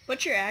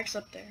 Put your axe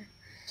up there,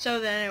 so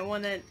then it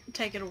wouldn't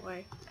take it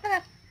away. Okay.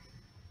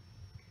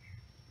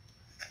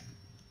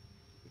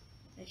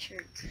 Make sure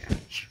you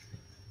crouch.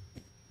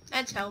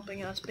 That's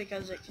helping us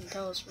because it can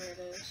tell us where it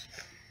is.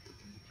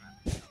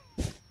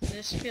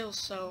 This feels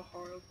so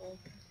horrible.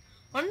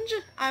 Why don't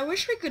you? I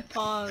wish we could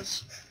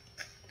pause.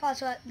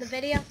 Pause what? The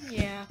video?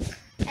 Yeah.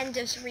 And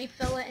just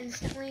refill it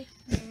instantly?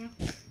 Mm-hmm.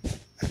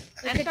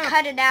 We could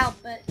cut it out,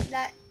 but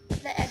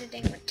the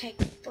editing would take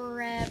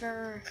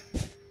forever.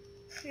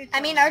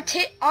 I mean, our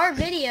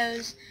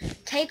videos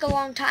take a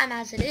long time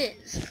as it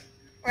is,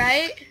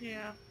 right?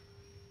 Yeah.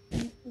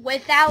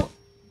 Without,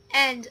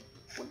 and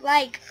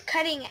like,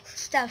 cutting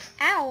stuff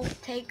out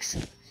takes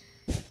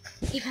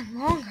even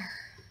longer.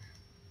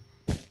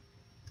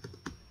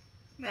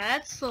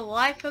 That's the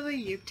life of a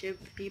YouTube,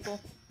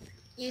 people.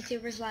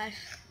 YouTuber's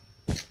life.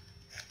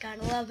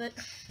 Gotta love it.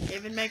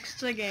 Even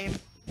makes a game.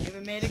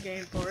 Even made a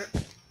game for it.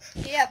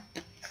 Yep.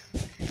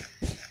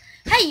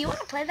 Hey, you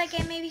wanna play that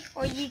game maybe?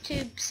 Or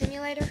YouTube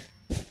Simulator?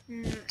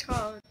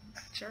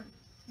 Sure.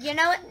 You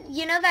know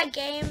that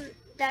game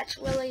that's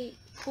really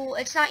cool?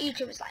 It's not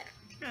YouTuber's life.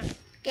 Yeah.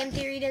 Game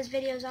Theory does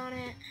videos on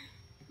it.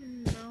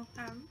 No,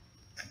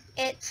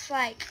 It's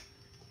like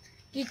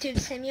YouTube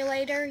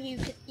Simulator.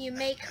 You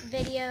make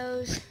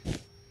videos.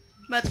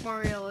 That's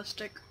more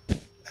realistic.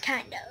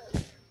 Kind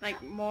of.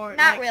 Like more.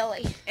 Not like,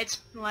 really. It's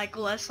like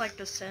less like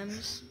The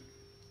Sims,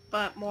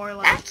 but more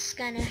like. That's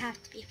gonna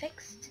have to be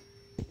fixed.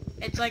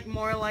 It's like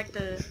more like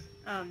the.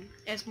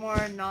 It's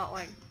more not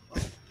like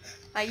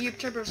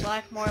YouTuber's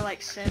life, more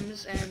like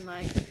Sims, and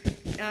like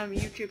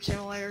YouTube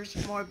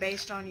simulators more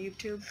based on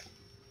YouTube.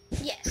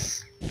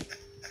 Yes.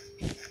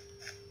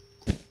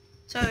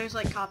 So there's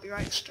like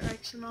copyright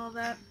strikes and all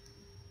that.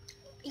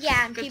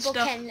 Yeah, and Good people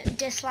stuff. can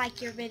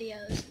dislike your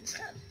videos and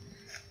stuff.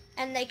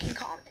 And they can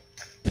comment.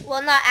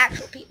 Well, not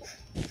actual people.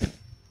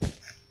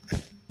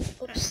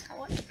 Oops, I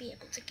want to be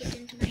able to get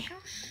into my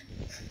house.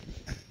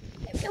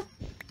 There we go.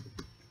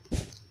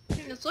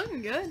 It's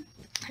looking good.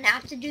 And I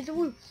have to do the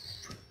roof.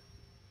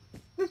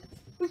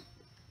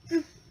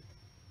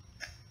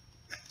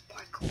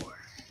 Parkour.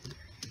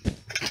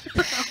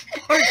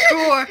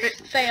 Parkour.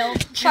 Fail.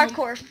 Jump.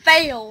 Parkour.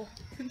 Fail.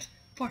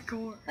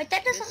 Parkour. Wait,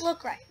 that doesn't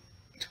look right.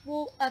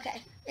 Well,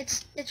 okay.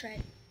 It's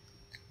right.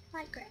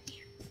 Light gray.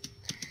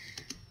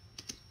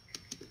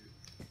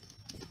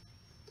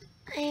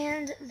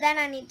 And then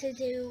I need to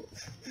do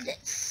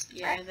this.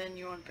 Yeah, right? then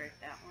you want to break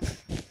that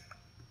one.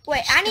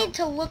 Wait, I need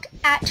to look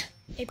at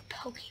a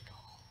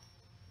Pokeball.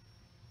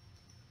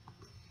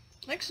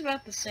 Looks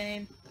about the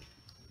same.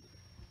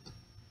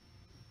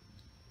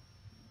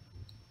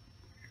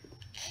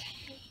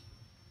 Okay.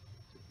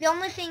 The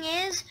only thing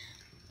is,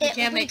 You it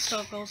can't make looks-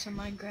 circles in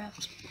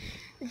Minecraft.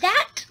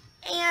 that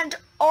and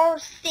our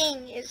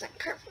thing isn't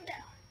curving down.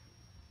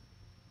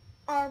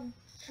 Our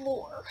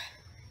floor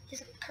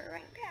isn't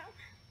curving down.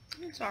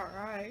 It's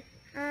alright.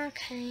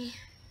 Okay.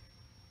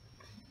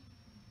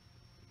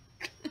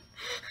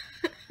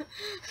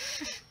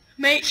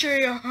 Make sure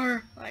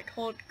you're like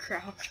hold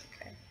crouch,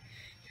 okay?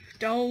 You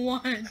don't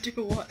want to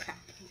do what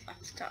happened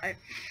last time.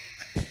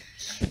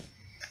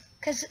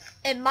 Because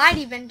it might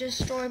even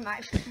destroy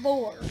my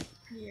floor.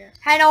 Yeah.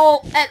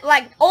 And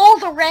like all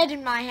the red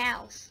in my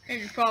house. And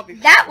you're probably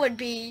That would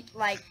be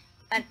like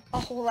a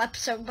whole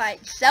episode by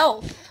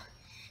itself.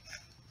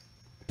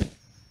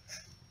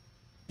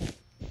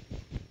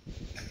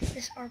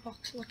 This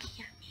Arbok's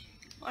looking at me.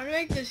 Why do I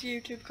make this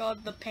YouTube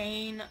called The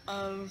Pain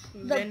of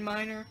Vin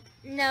Miner?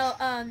 No,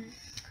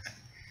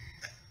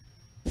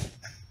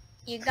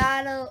 you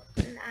gotta,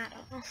 I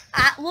don't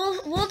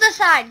know. We'll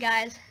decide,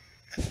 guys.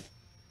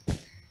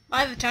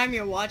 By the time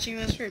you're watching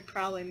this, we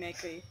probably make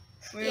a...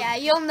 Yeah,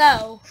 you'll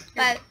know,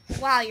 but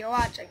while you're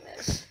watching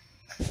this.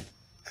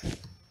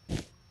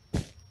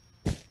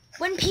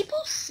 When people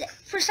say,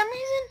 for some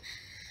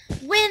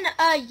reason, when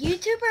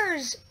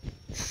YouTubers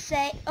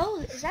say,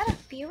 oh, is that a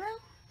Firo?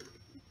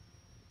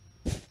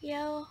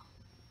 Yo.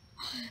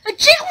 A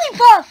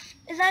Jigglypuff!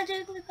 Is that a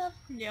Jigglypuff?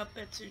 Yep,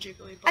 it's a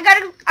Jigglypuff.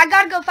 I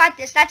gotta go fight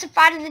this. That's a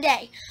fight of the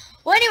day.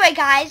 Well, anyway,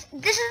 guys,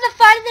 this is the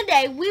fight of the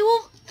day. We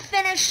will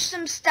finish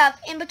some stuff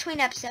in between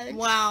episodes.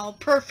 Wow,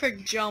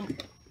 perfect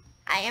jump.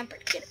 I am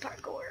pretty good at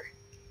parkour.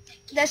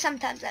 Though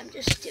sometimes I'm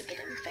just stupid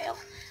and fail.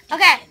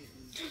 Okay.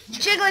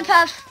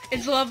 Jigglypuff.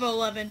 It's level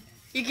 11.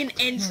 You can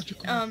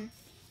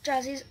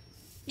Drowsies.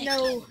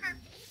 No.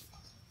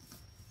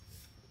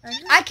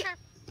 I can.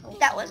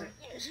 That wasn't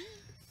yours.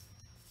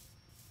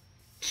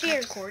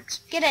 Cheers. Quartz.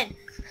 Get in.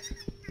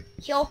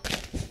 Heal.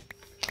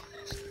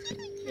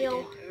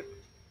 Heal.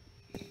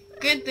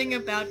 Good thing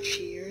about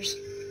cheers.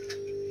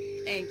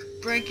 And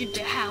break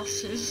into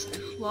houses.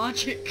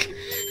 Logic.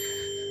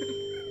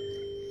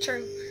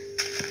 True.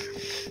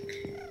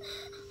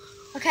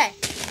 Okay.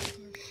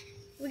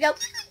 Here we go.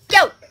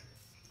 Go.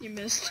 You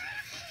missed.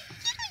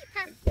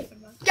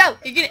 Go.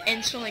 You can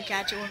instantly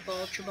catch it with the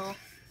Ultra Ball.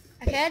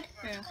 I could?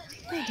 Yeah.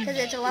 Because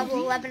it's a level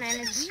 11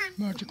 and it's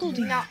Magical.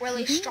 not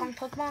really strong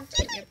Pokemon.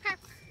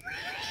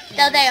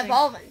 Though they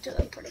evolve into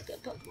a pretty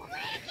good Pokemon.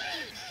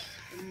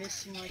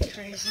 missing like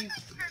crazy.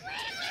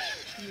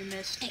 You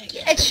missed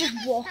again. It's just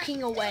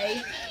walking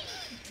away.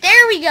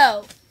 There we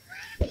go.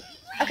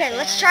 Okay,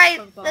 let's try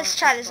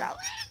this out.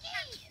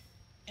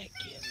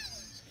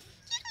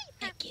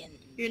 Again.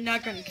 You're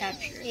not gonna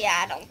capture it.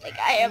 Yeah, I don't think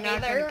I am You're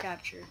not either. gonna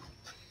capture it.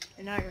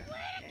 You're not gonna.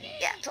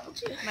 Yeah, I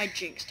told you. My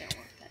jinx don't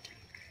work that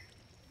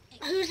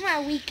time. Who's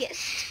my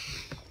weakest?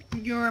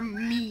 You're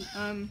me.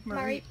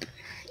 Marie.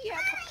 Yeah.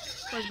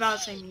 I was about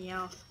to say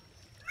Meowth.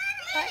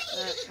 What?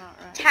 That's not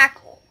right.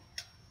 Tackle.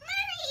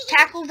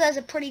 Tackle does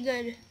a pretty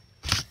good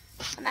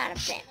amount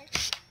of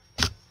damage.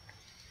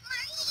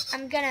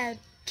 I'm gonna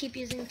keep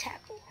using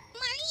tackle.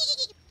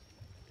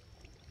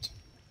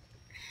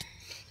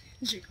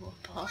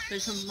 Jigglypuff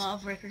is in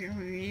love with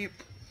Marie.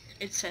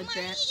 It said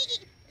that.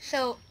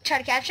 So try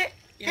to catch it.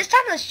 Yeah. This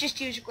time let's just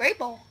use Great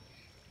Ball.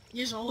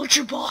 Use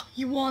Ultra Ball.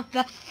 You want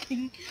that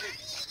thing?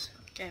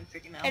 Okay, I'm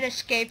freaking out. It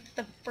escaped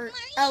the first.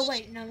 Oh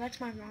wait, no,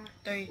 that's my mom.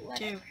 3,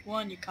 2,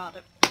 1. You caught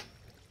it.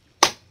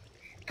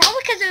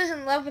 Probably because it was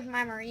in love with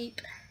my Mareep.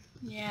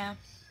 Yeah.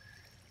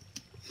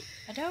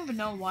 I don't even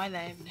know why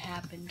that even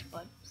happened,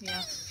 but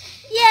yeah.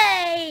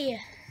 Yay!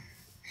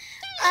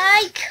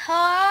 I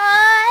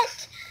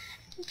caught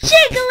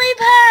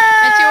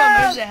Jigglypuff! Let's see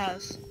what moves it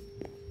has.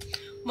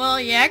 Well,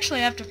 you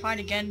actually have to fight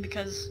again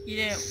because you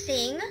didn't.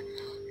 Sing,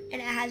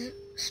 and it has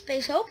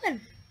space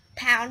open.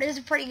 Pound is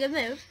a pretty good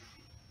move.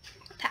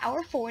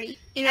 Power 40.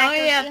 You know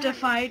you Accuracy have to 100.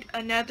 fight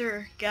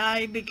another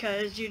guy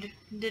because you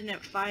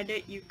didn't fight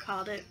it. You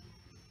caught it.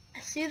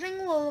 A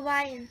soothing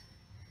lullaby, and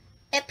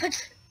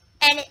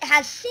it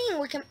has Sing,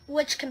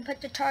 which can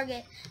put the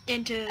target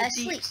Into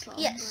asleep. deep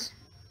slumber. Yes.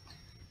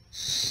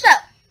 So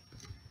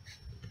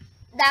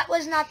that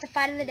was not the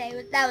fight of the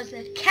day. That was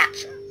the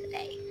capture of the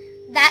day.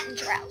 That and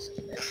Drowsy.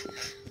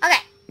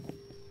 Okay.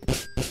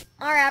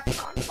 Our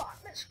apricot farm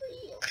is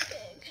real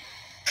big.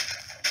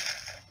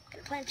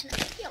 Gonna plant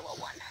another yellow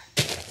one.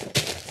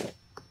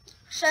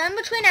 So in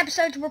between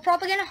episodes, we're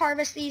probably gonna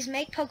harvest these,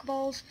 make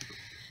Pokeballs,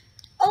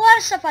 a lot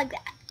of stuff like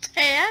that.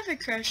 Hey, I have a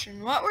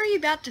question. What were you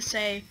about to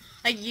say,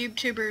 like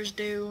YouTubers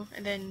do,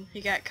 and then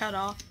he got cut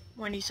off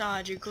when he saw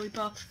a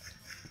Jigglypuff?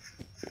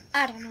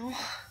 I don't know.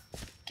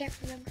 Can't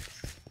remember.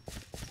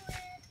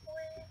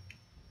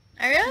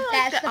 I really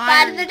like That's the the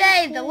fight of iron. the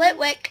day, the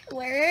Litwick.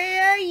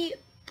 Where are you?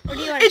 Where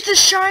do you want It's a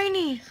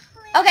shiny!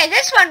 Okay,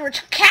 this one we're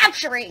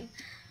capturing.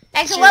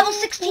 It's a level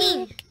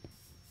 16.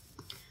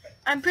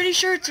 I'm pretty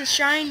sure it's a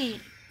shiny.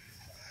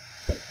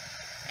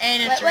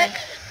 And it's Litwick? rain.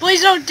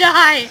 Please don't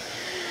die!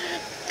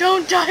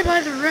 Don't die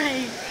by the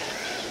rain!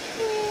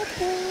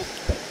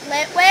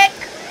 Litwick.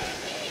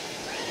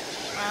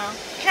 Wow.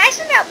 Can I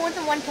send out more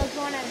than one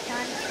Pokemon at a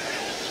time?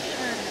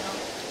 I don't know.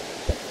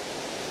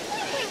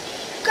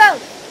 Go.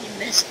 You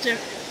missed it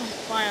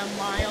by a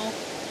mile.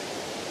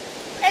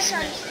 This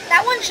one.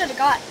 That one should have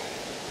got.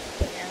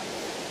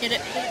 Get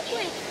it?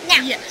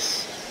 Now,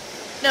 Yes.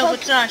 No, but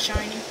it's not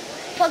shiny.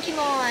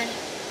 Pokemon.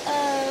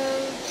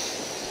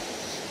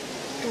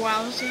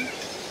 Drowsy.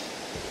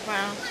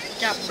 Wow.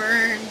 Got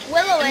burned. In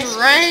Will-O-Wisp. the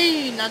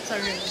rain! That's how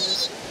it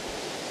is.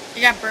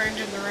 You got burned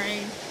in the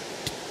rain.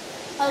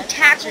 Oh, That's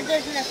tackle magic.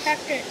 doesn't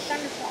affect it.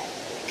 Thunderfall.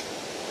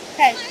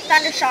 Okay,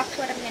 Thundershock's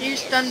what I'm gonna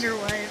Use use. Thunder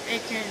Wave.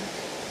 It can.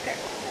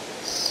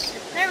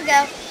 There we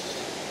go.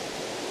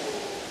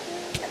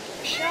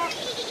 Shock.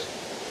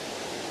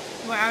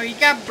 Wow, you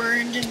got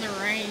burned in the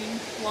rain.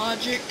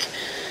 Logic.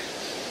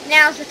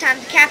 Now's the time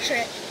to capture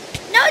it.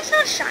 No, it's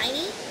not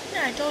shiny.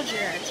 Yeah, I told you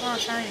that. It's not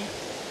shiny.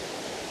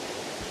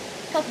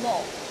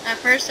 Pokeball. At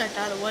first I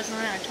thought it wasn't.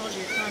 I told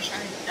you it's not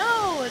shiny.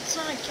 No, it's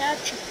not a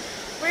capture.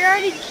 We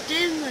already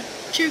did the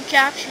 2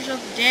 captures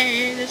of the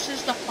day. This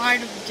is the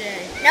fight of the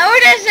day. No,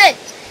 it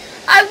isn't.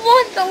 I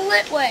want the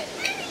Litwick.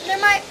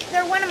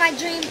 They're one of my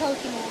dream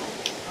Pokemon.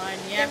 Fine,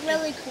 They're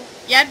really cool.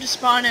 you have to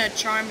spawn a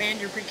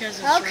Charmander because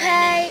it's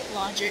Okay. raining.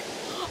 Logic.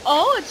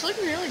 Oh, it's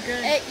looking really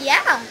good.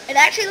 Yeah, it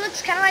actually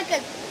looks kind of like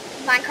a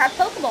Minecraft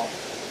Pokeball.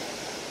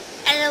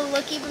 And it'll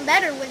look even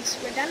better once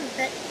we're done with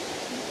it.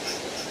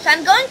 So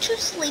I'm going to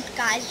sleep,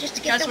 guys, just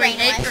to get Because the we rain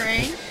hate away.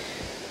 rain.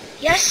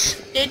 Yes.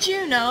 Did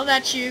you know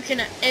that you can,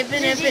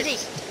 even if Easy.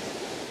 it's...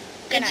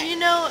 Good Did night. you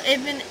know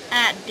even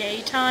at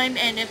daytime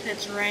and if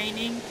it's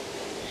raining,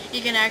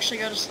 you can actually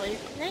go to sleep?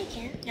 No, you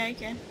can't. Yeah, you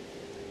can.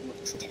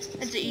 It's just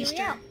It's the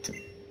Easter.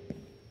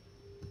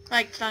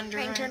 Like thunder.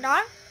 Rain and- turned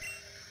on.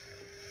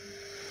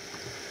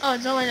 Oh,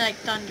 it's only like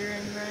thunder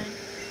and rain.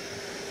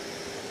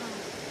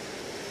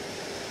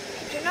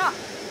 Rain turned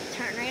off.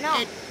 Turn rain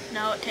off.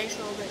 No, it takes a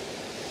little bit.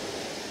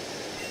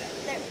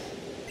 There.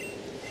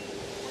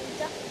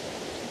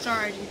 It's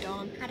already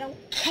dawn. I don't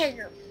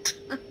care.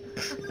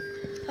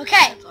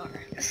 Okay. It's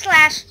alright.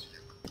 Slash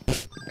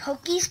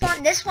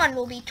Pokespawn. This one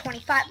will be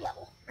 25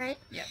 level, right?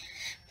 Yep.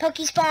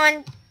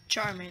 Pokespawn.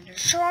 Charmander.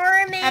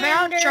 Charmander.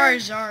 How about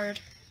Charizard?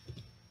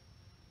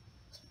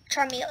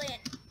 Charmeleon.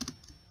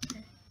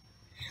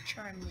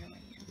 Charmeleon.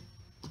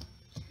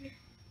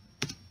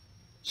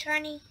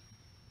 Shiny.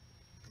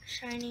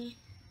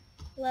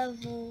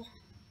 Level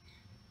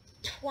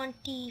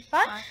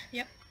 25.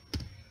 Yep.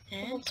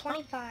 Level And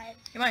 25.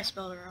 you might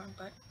spell it wrong,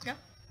 but yeah.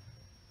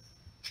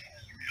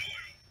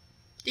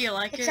 Do you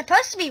like It's it?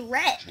 supposed to be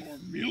red.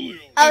 Charmeleon.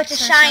 Oh, it's a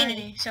so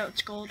shiny. so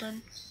it's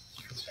golden.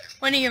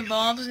 When he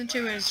evolves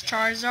into his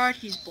Charizard,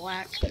 he's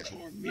black.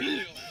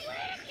 Charmeleon.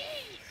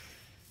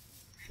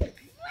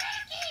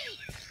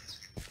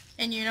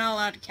 And you're not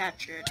allowed to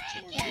capture it.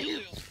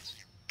 Charmeleon.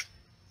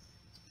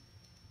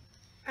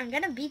 I'm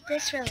gonna beat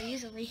this really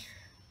easily.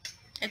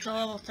 It's a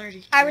level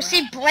 32. I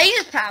received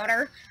Blaze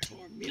Powder.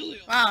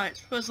 Charmeleon. Wow,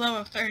 it was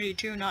level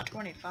 32, not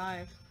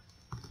 25.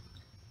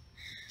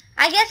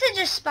 I guess it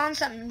just spawned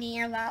something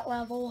near that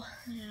level.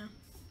 Yeah.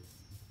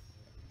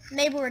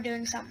 Maybe we're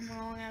doing something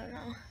wrong, I don't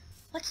know.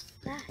 What's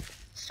that?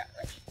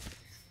 Starly.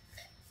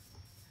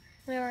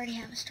 We already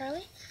have a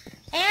Starly.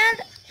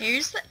 And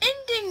Here's the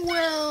ending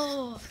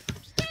will.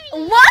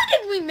 why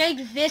did we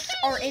make this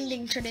our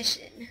ending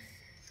tradition?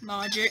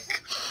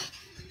 Logic.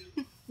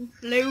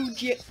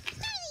 Logic.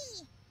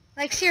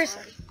 Like,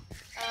 seriously.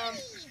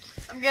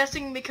 I'm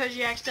guessing because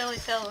you accidentally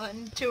fell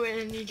into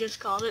it and you just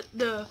called it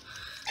the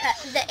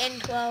The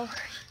end glow.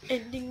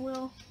 ending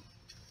will.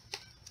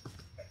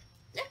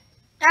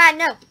 Ah,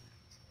 no.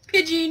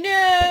 Pidgey, no!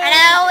 And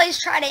I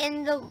always try to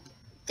end the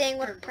thing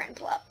with a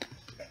Prinplup.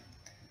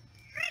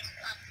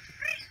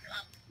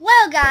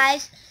 Well,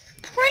 guys,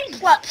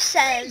 Prinplup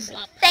says,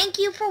 thank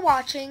you for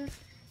watching.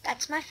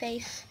 That's my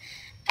face.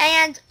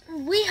 And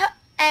we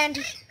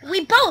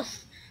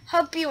both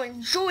hope you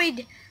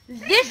enjoyed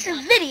this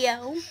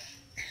video.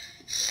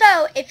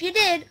 So, if you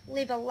did,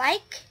 leave a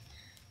like,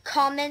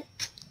 comment,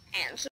 and subscribe.